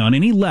building on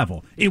any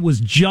level. It was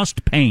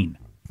just pain.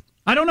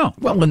 I don't know.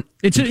 Well,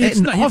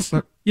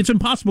 it's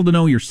impossible to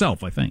know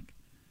yourself, I think.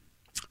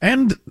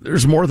 And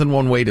there's more than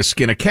one way to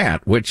skin a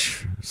cat,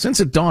 which, since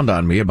it dawned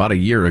on me about a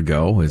year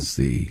ago, is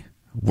the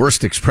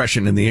worst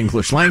expression in the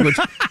English language.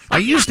 I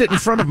used it in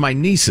front of my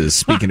nieces,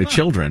 speaking of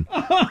children,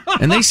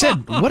 and they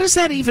said, "What does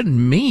that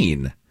even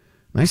mean?"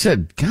 And I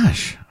said,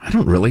 "Gosh, I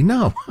don't really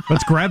know."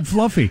 Let's grab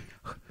Fluffy.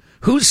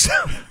 Who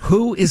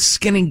is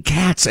skinning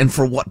cats and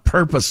for what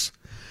purpose?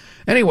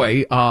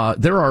 Anyway,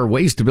 there are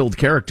ways to build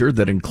character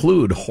that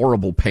include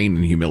horrible pain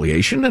and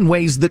humiliation and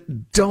ways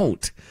that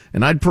don't.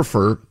 And I'd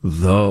prefer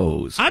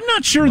those. I'm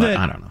not sure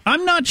I don't know.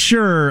 I'm not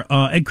sure.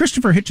 And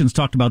Christopher Hitchens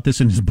talked about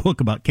this in his book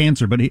about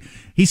cancer, but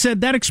he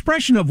said that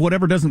expression of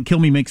whatever doesn't kill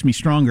me makes me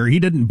stronger, he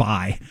didn't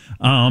buy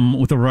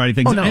with a variety of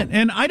things. Oh, no.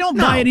 And I don't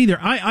buy it either.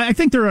 I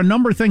think there are a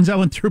number of things I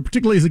went through,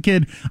 particularly as a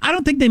kid. I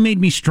don't think they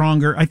made me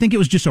stronger. I think it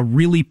was just a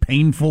really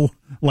painful,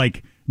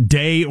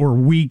 day or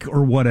week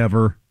or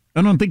whatever.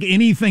 I don't think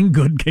anything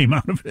good came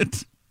out of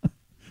it.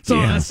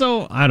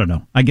 So I don't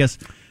know. I guess,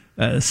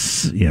 I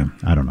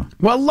don't know.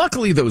 Well,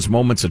 luckily those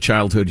moments of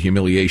childhood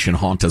humiliation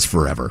haunt us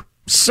forever.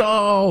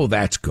 So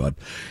that's good.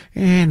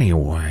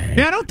 Anyway.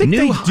 Yeah, I don't think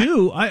they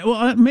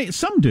do.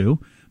 Some do.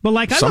 But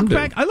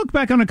I look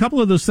back on a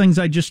couple of those things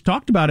I just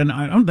talked about,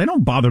 and they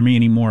don't bother me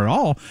anymore at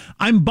all.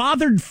 I'm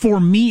bothered for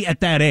me at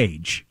that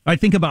age. I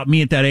think about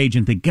me at that age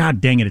and think,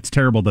 God dang it, it's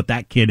terrible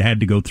that kid had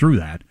to go through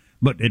that.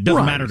 But it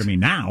doesn't matter to me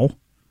now.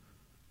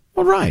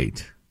 Well,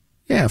 right.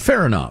 Yeah,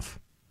 fair enough.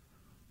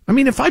 I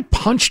mean, if I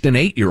punched an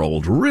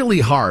 8-year-old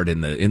really hard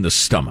in the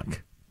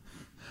stomach,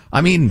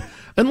 I mean,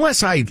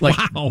 unless I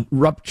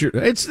rupture,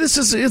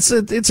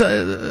 it's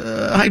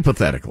a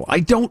hypothetical.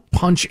 I don't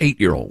punch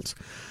 8-year-olds,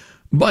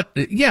 but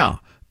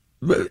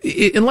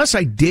unless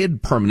I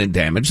did permanent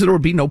damage, there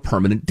would be no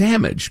permanent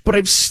damage. But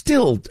I've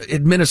still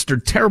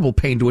administered terrible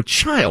pain to a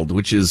child,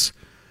 which is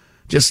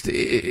just,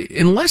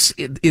 unless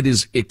it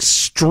is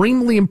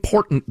extremely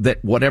important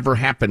that whatever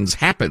happens,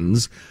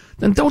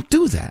 then don't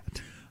do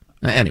that.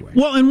 Anyway.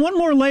 Well, and one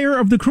more layer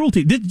of the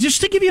cruelty.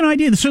 Just to give you an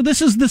idea, so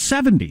this is the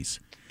 70s.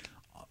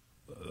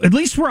 At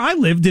least where I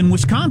lived in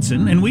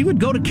Wisconsin, and we would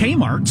go to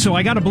Kmart, so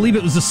I got to believe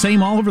it was the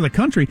same all over the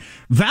country.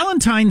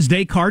 Valentine's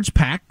Day cards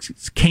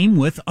packs came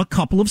with a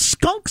couple of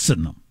skunks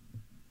in them.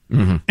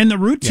 Mm-hmm. And the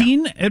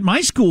routine at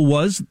my school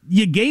was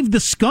you gave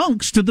the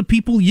skunks to the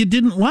people you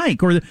didn't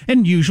like,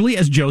 and usually,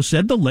 as Joe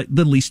said, the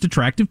least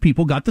attractive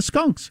people got the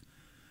skunks.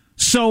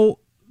 So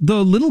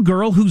the little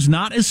girl who's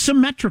not as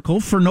symmetrical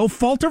for no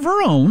fault of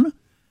her own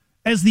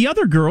as the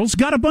other girls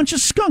got a bunch of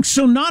skunks.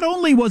 So not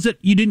only was it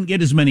you didn't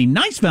get as many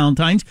nice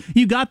Valentines,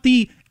 you got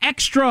the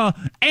extra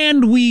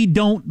and we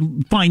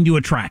don't find you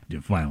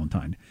attractive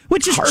Valentine.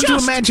 Which is hard to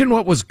imagine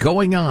what was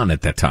going on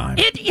at that time.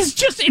 It is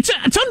just, it's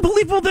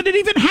unbelievable that it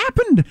even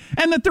happened.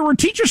 And that there were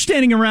teachers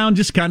standing around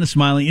just kind of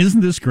smiling.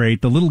 Isn't this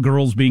great? The little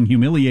girl's being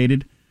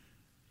humiliated.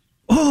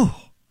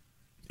 Oh.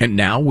 And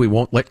now we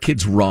won't let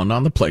kids run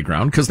on the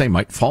playground because they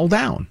might fall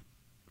down.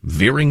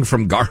 veering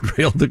from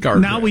guardrail to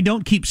guardrail. Now we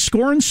don't keep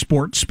score in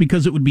sports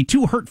because it would be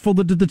too hurtful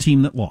to the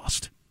team that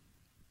lost.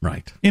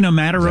 Right. In a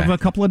matter of a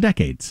couple of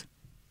decades.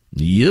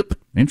 Yep.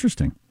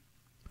 Interesting.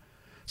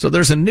 So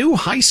there's a new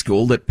high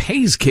school that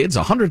pays kids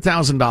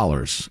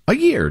 $100,000 a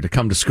year to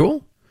come to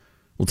school.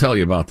 We'll tell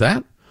you about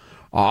that.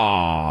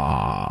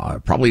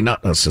 Probably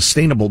not a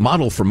sustainable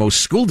model for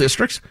most school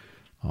districts.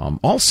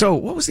 Also,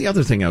 what was the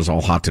other thing I was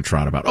all hot to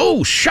trot about?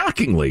 Oh,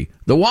 shockingly,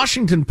 the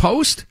Washington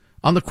Post,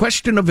 on the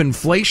question of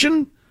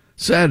inflation,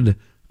 said,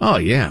 oh,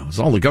 yeah, it was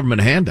all the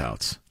government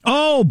handouts.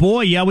 Oh,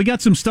 boy, yeah, we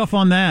got some stuff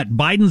on that.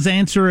 Biden's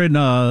answer in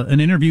an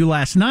interview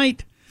last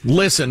night.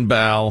 Listen,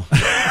 Bal.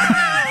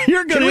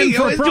 You're going to in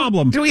for a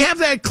problem. Do we have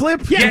that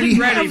clip? Yeah, Get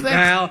ready,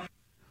 Bal.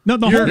 No,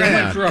 the You're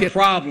whole in for a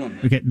problem.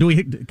 Okay,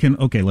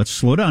 okay, let's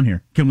slow down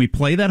here. Can we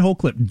play that whole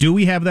clip? Do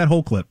we have that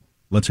whole clip?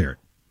 Let's hear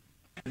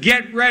it.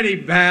 Get ready,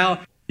 Bal.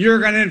 You're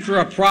going in for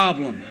a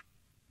problem.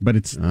 But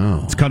it's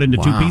cut into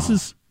two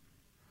pieces.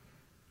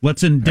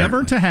 Let's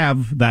endeavor to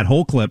have that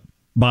whole clip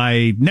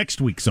by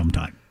next week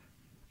sometime.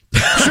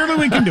 Surely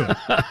we can do it.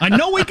 I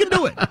know we can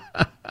do it.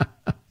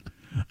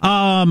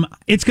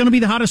 It's going to be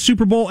the hottest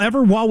Super Bowl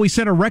ever while we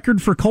set a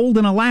record for cold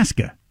in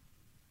Alaska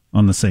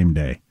on the same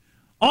day.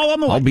 All on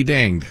the way. I'll be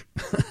danged.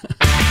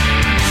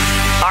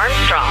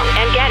 Armstrong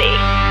and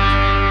Getty.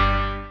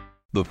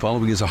 The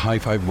following is a high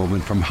five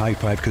moment from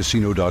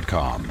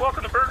highfivecasino.com.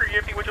 Welcome to Burger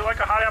Yippee. Would you like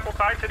a hot apple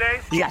pie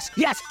today? Yes,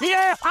 yeah,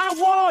 I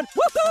won!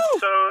 Woohoo!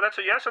 So that's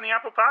a yes on the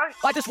apple pie?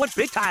 I just went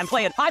big time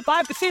playing High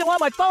Five Casino on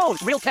my phone.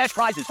 Real cash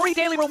prizes, free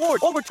daily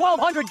rewards, over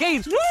 1,200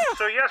 games. Yeah!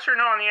 So yes or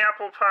no on the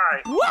apple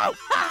pie? Whoa!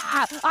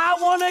 I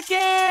won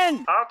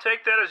again! I'll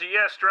take that as a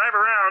yes. Drive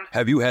around.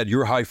 Have you had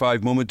your high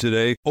five moment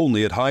today?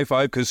 Only at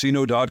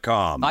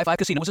highfivecasino.com. High Five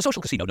Casino is a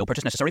social casino. No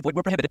purchase necessary. Void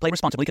where prohibited. Play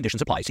responsibly.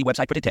 Conditions apply. See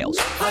website for details.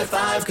 High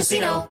Five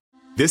Casino.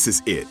 This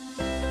is it.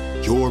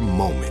 Your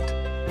moment.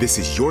 This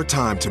is your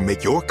time to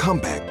make your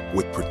comeback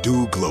with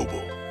Purdue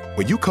Global.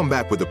 When you come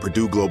back with a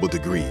Purdue Global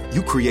degree,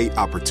 you create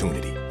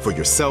opportunity for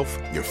yourself,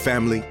 your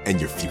family, and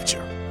your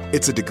future.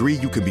 It's a degree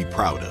you can be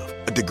proud of,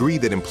 a degree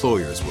that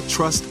employers will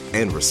trust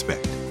and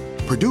respect.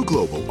 Purdue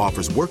Global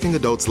offers working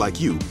adults like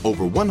you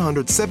over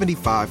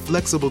 175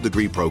 flexible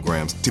degree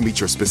programs to meet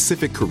your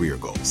specific career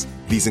goals.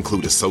 These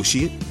include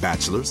associate,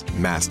 bachelor's,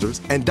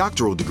 master's, and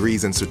doctoral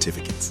degrees and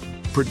certificates.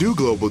 Purdue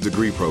Global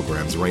degree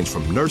programs range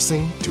from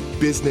nursing to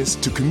business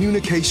to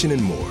communication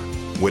and more.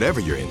 Whatever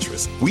your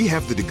interest, we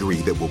have the degree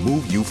that will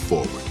move you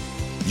forward.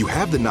 You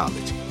have the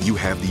knowledge, you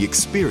have the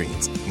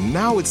experience.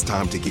 Now it's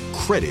time to get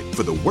credit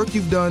for the work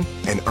you've done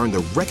and earn the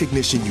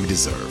recognition you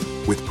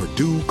deserve with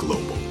Purdue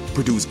Global,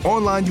 Purdue's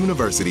online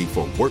university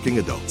for working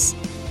adults.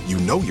 You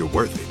know you're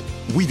worth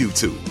it. We do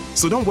too.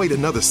 So don't wait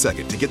another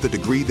second to get the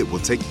degree that will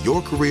take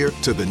your career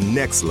to the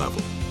next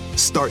level.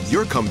 Start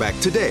your comeback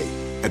today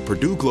at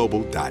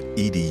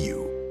purdueglobal.edu.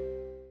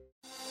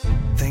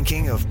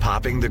 Thinking of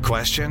popping the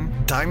question?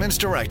 Diamonds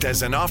Direct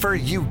has an offer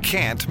you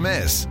can't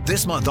miss.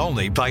 This month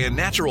only, buy a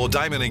natural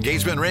diamond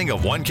engagement ring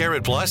of 1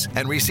 carat plus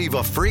and receive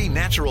a free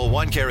natural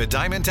 1 carat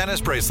diamond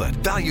tennis bracelet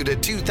valued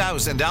at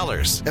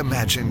 $2,000.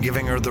 Imagine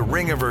giving her the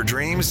ring of her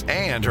dreams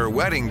and her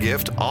wedding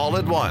gift all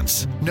at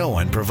once. No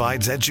one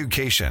provides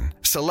education,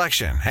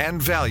 selection,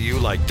 and value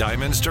like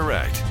Diamonds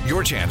Direct.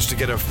 Your chance to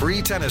get a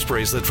free tennis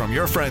bracelet from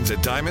your friends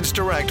at Diamonds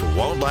Direct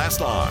won't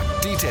last long.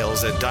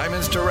 Details at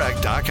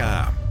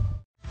diamondsdirect.com.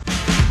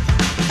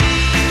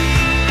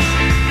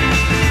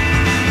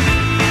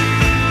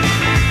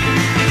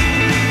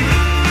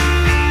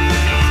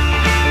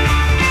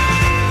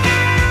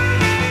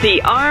 The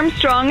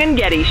Armstrong and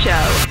Getty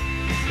Show.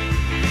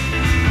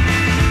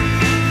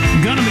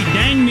 Gonna be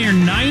dang near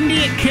 90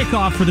 at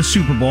kickoff for the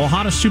Super Bowl,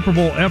 hottest Super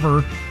Bowl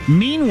ever.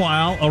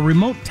 Meanwhile, a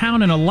remote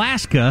town in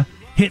Alaska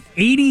hit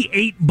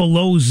 88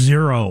 below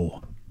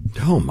zero.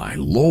 Oh, my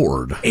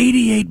Lord.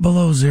 88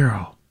 below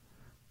zero.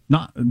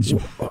 Not.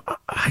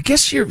 I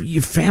guess your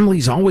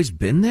family's always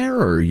been there,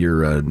 or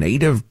you're a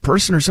native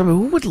person or something.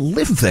 Who would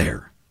live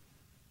there?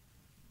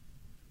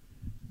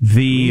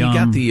 You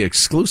got the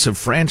exclusive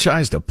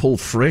franchise to pull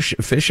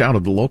fish out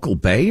of the local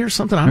bay or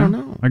something? I don't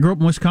know. I grew up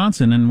in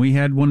Wisconsin, and we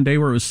had one day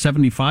where it was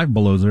 75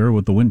 below zero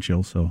with the wind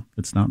chill, so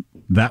it's not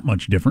that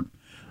much different.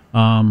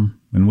 And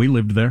we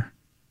lived there.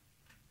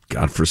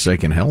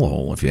 Godforsaken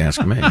hellhole, if you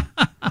ask me.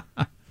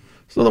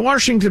 So the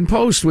Washington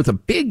Post with a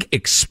big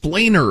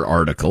explainer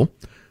article.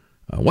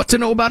 What to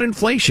know about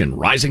inflation.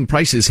 Rising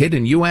prices hit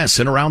in U.S.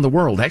 and around the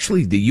world.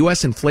 Actually, the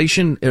U.S.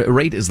 inflation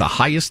rate is the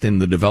highest in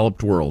the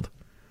developed world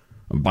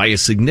by a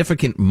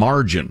significant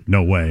margin.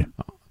 No way.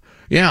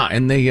 Yeah,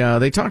 and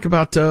they talk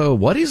about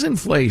what is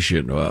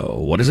inflation?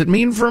 What does it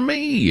mean for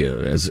me?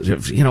 As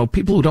you know,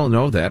 people who don't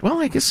know that,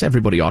 well, I guess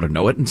everybody ought to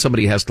know it, and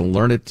somebody has to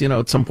learn it,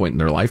 at some point in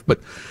their life.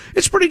 But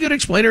it's a pretty good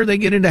explainer. They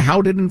get into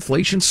how did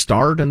inflation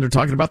start, and they're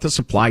talking about the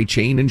supply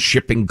chain and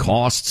shipping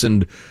costs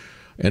and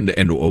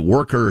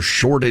worker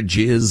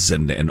shortages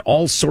and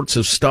all sorts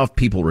of stuff.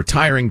 People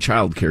retiring,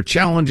 childcare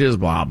challenges,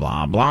 blah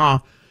blah blah.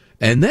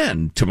 And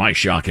then, to my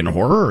shock and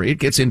horror, it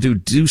gets into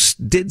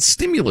did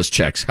stimulus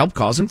checks help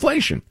cause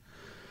inflation?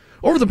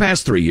 Over the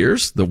past 3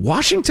 years, the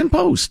Washington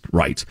Post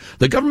writes,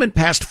 the government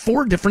passed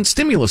 4 different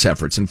stimulus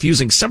efforts,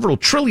 infusing several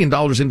 $1 trillion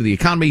into the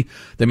economy.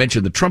 They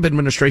mentioned the Trump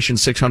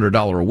administration's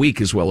 $600 a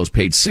week, as well as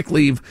paid sick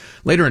leave.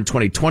 Later in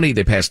 2020,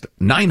 they passed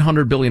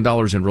 $900 billion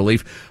in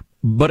relief.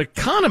 But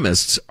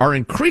economists are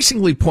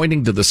increasingly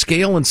pointing to the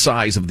scale and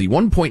size of the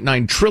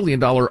 $1.9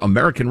 trillion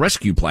American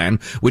Rescue Plan,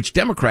 which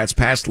Democrats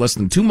passed less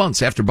than 2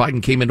 months after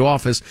Biden came into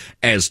office,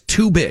 as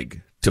too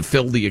big to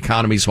fill the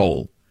economy's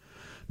hole.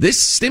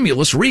 This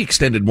stimulus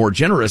re-extended more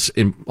generous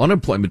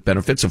unemployment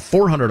benefits of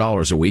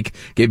 $400 a week,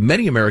 gave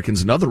many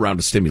Americans another round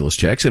of stimulus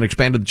checks, and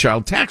expanded the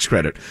child tax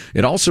credit.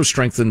 It also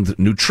strengthened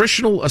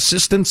nutritional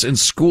assistance and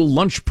school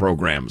lunch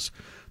programs.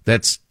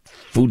 That's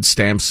food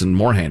stamps and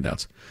more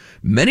handouts.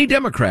 Many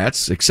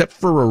Democrats, except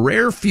for a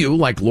rare few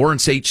like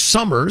Lawrence H.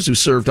 Summers, who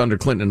served under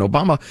Clinton and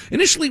Obama,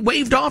 initially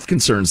waved off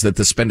concerns that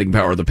the spending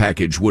power of the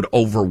package would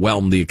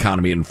overwhelm the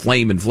economy and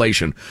inflame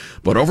inflation.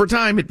 But over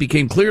time, it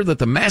became clear that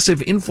the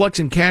massive influx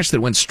in cash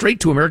that went straight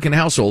to American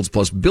households,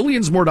 plus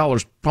billions more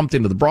dollars pumped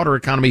into the broader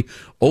economy,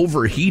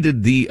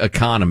 overheated the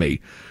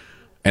economy.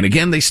 And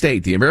again, they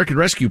state the American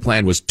Rescue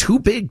Plan was too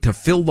big to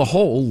fill the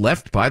hole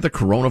left by the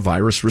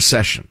coronavirus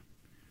recession.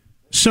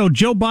 So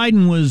Joe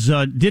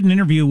Biden did an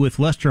interview with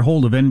Lester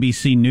Holt of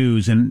NBC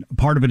News, and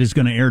part of it is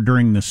going to air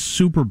during the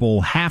Super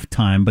Bowl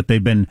halftime, but they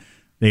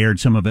aired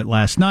some of it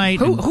last night.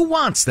 Who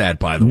wants that,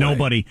 by the way?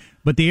 Nobody.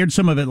 But they aired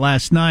some of it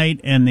last night,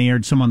 and they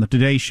aired some on the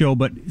Today Show.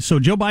 So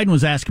Joe Biden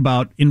was asked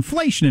about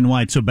inflation and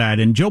why it's so bad,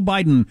 and Joe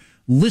Biden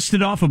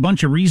listed off a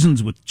bunch of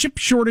reasons with chip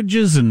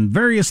shortages and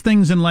various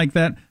things and like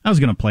that. I was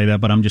going to play that,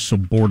 but I'm just so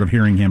bored of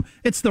hearing him.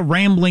 It's the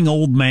rambling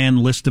old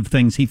man list of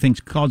things he thinks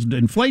caused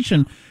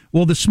inflation.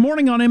 Well, this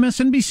morning on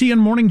MSNBC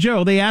and Morning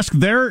Joe, they asked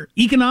their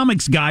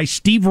economics guy,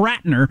 Steve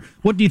Ratner,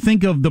 what do you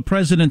think of the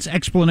president's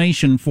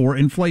explanation for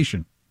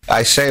inflation?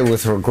 I say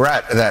with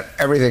regret that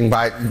everything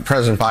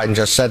President Biden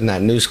just said in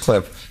that news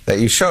clip that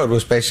you showed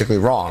was basically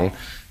wrong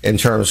in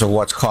terms of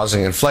what's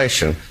causing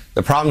inflation.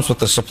 The problems with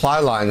the supply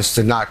lines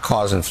did not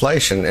cause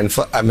inflation.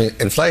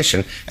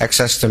 Inflation.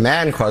 Excess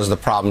demand caused the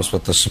problems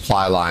with the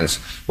supply lines,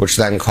 which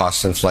then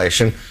caused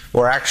inflation.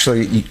 We're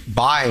actually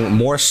buying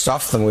more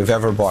stuff than we've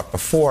ever bought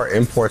before.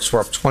 Imports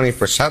were up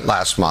 20%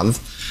 last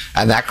month.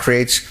 And that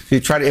creates, if you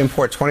try to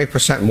import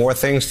 20% more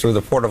things through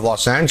the Port of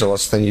Los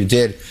Angeles than you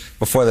did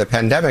before the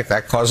pandemic,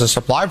 that causes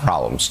supply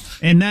problems.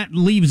 And that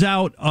leaves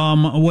out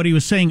what he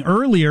was saying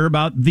earlier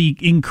about the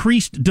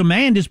increased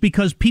demand is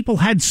because people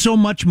had so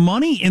much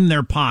money in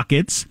their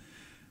pockets,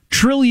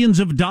 trillions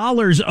of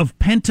dollars of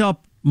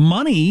pent-up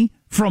money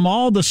from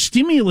all the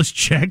stimulus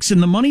checks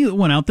and the money that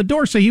went out the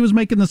door. So he was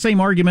making the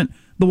same argument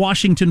the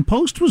Washington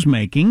Post was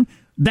making.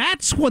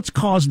 That's what's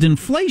caused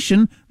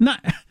inflation.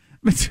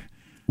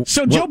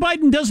 So Joe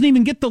Biden doesn't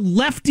even get the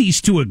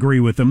lefties to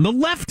agree with him. The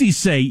lefties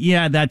say,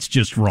 yeah, that's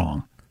just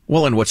wrong.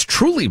 Well, and what's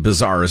truly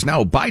bizarre is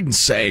now Biden's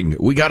saying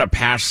we got to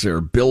pass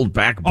their Build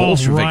Back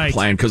Bolshevik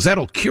plan because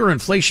that'll cure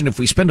inflation if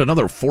we spend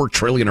another $4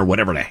 trillion or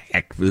whatever the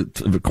heck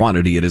the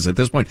quantity it is at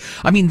this point.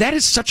 I mean, that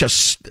is such a...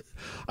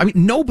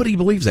 nobody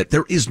believes that.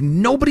 There is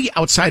nobody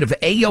outside of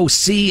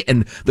AOC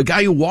and the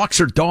guy who walks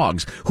her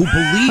dogs who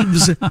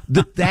believes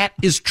that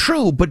is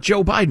true. But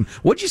Joe Biden,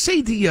 what'd you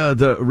say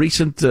the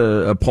recent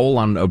poll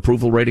on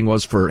approval rating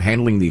was for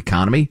handling the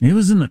economy? It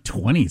was in the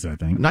 20s, I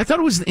think. I thought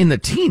it was in the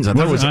teens. I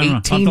thought it was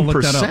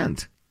 18%.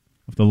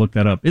 Have to look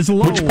that up. It's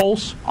low. Which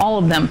polls? All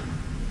of them.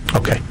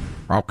 Okay.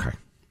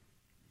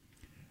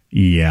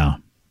 Yeah.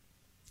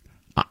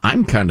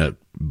 I'm kind of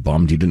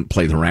bummed you didn't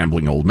play the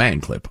rambling old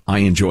man clip. I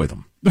enjoy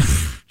them.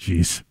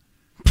 Jeez.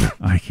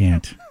 I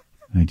can't.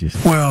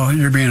 Well,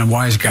 you're being a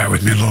wise guy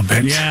with me a little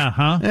bit. Yeah,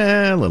 huh?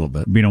 A little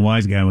bit. Being a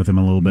wise guy with him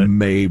a little bit.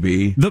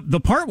 Maybe. The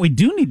part we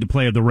do need to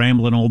play of the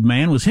rambling old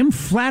man was him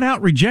flat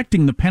out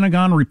rejecting the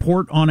Pentagon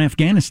report on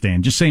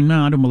Afghanistan. Just saying,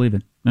 no, I don't believe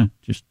it. I'm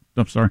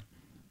sorry.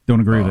 Don't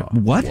agree with it.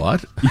 What?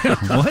 What? Yeah,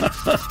 what?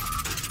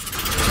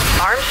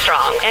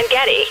 Armstrong and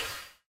Getty.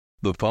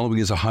 The following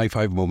is a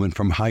high-five moment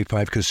from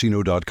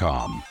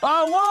highfivecasino.com.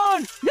 I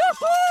won!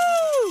 Yahoo!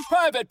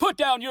 Private, put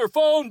down your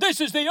phone.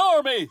 This is the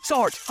Army.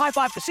 Sarge, High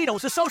Five Casino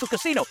is a social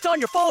casino. It's on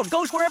your phone.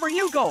 Goes wherever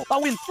you go. I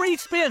win free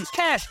spins,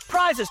 cash,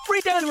 prizes,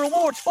 free daily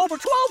rewards, over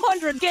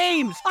 1,200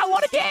 games. I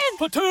won again.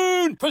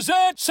 Platoon,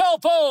 present cell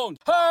phone.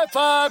 High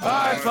Five.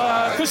 High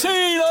Five.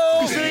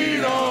 Casino.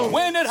 Casino.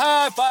 Win at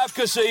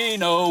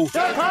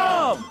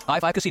highfivecasino.com. High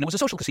Five Casino is a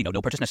social casino.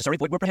 No purchase necessary.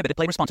 Void where prohibited.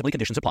 Play responsibly.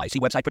 Conditions apply. See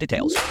website for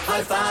details.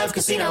 High Five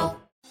Casino.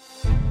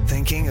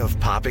 Thinking of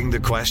popping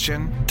the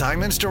question?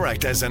 Diamonds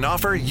Direct has an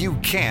offer you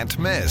can't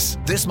miss.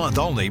 This month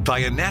only, buy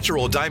a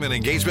natural diamond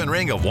engagement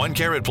ring of 1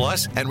 carat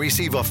plus and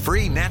receive a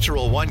free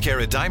natural 1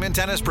 carat diamond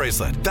tennis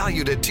bracelet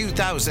valued at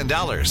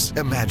 $2,000.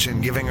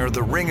 Imagine giving her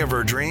the ring of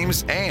her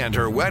dreams and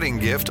her wedding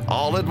gift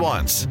all at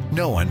once.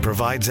 No one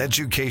provides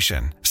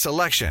education,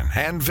 selection,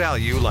 and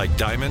value like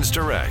Diamonds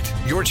Direct.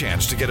 Your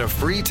chance to get a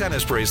free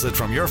tennis bracelet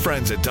from your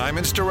friends at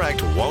Diamonds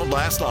Direct won't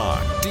last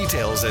long.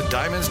 Details at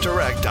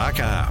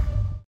diamondsdirect.com.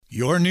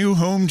 Your new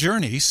home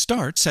journey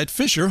starts at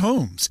Fisher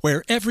Homes,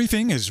 where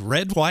everything is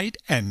red, white,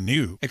 and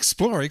new.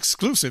 Explore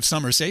exclusive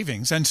summer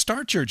savings and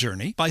start your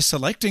journey by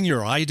selecting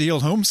your ideal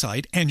home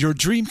site and your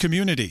dream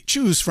community.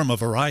 Choose from a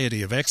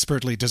variety of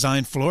expertly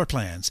designed floor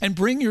plans and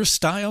bring your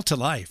style to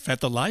life at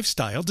the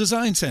Lifestyle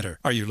Design Center.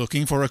 Are you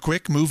looking for a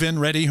quick move-in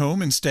ready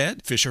home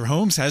instead? Fisher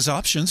Homes has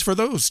options for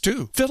those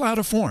too. Fill out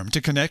a form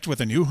to connect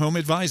with a new home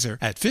advisor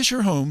at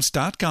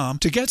fisherhomes.com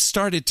to get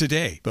started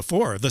today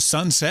before the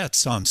sun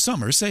sets on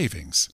summer savings.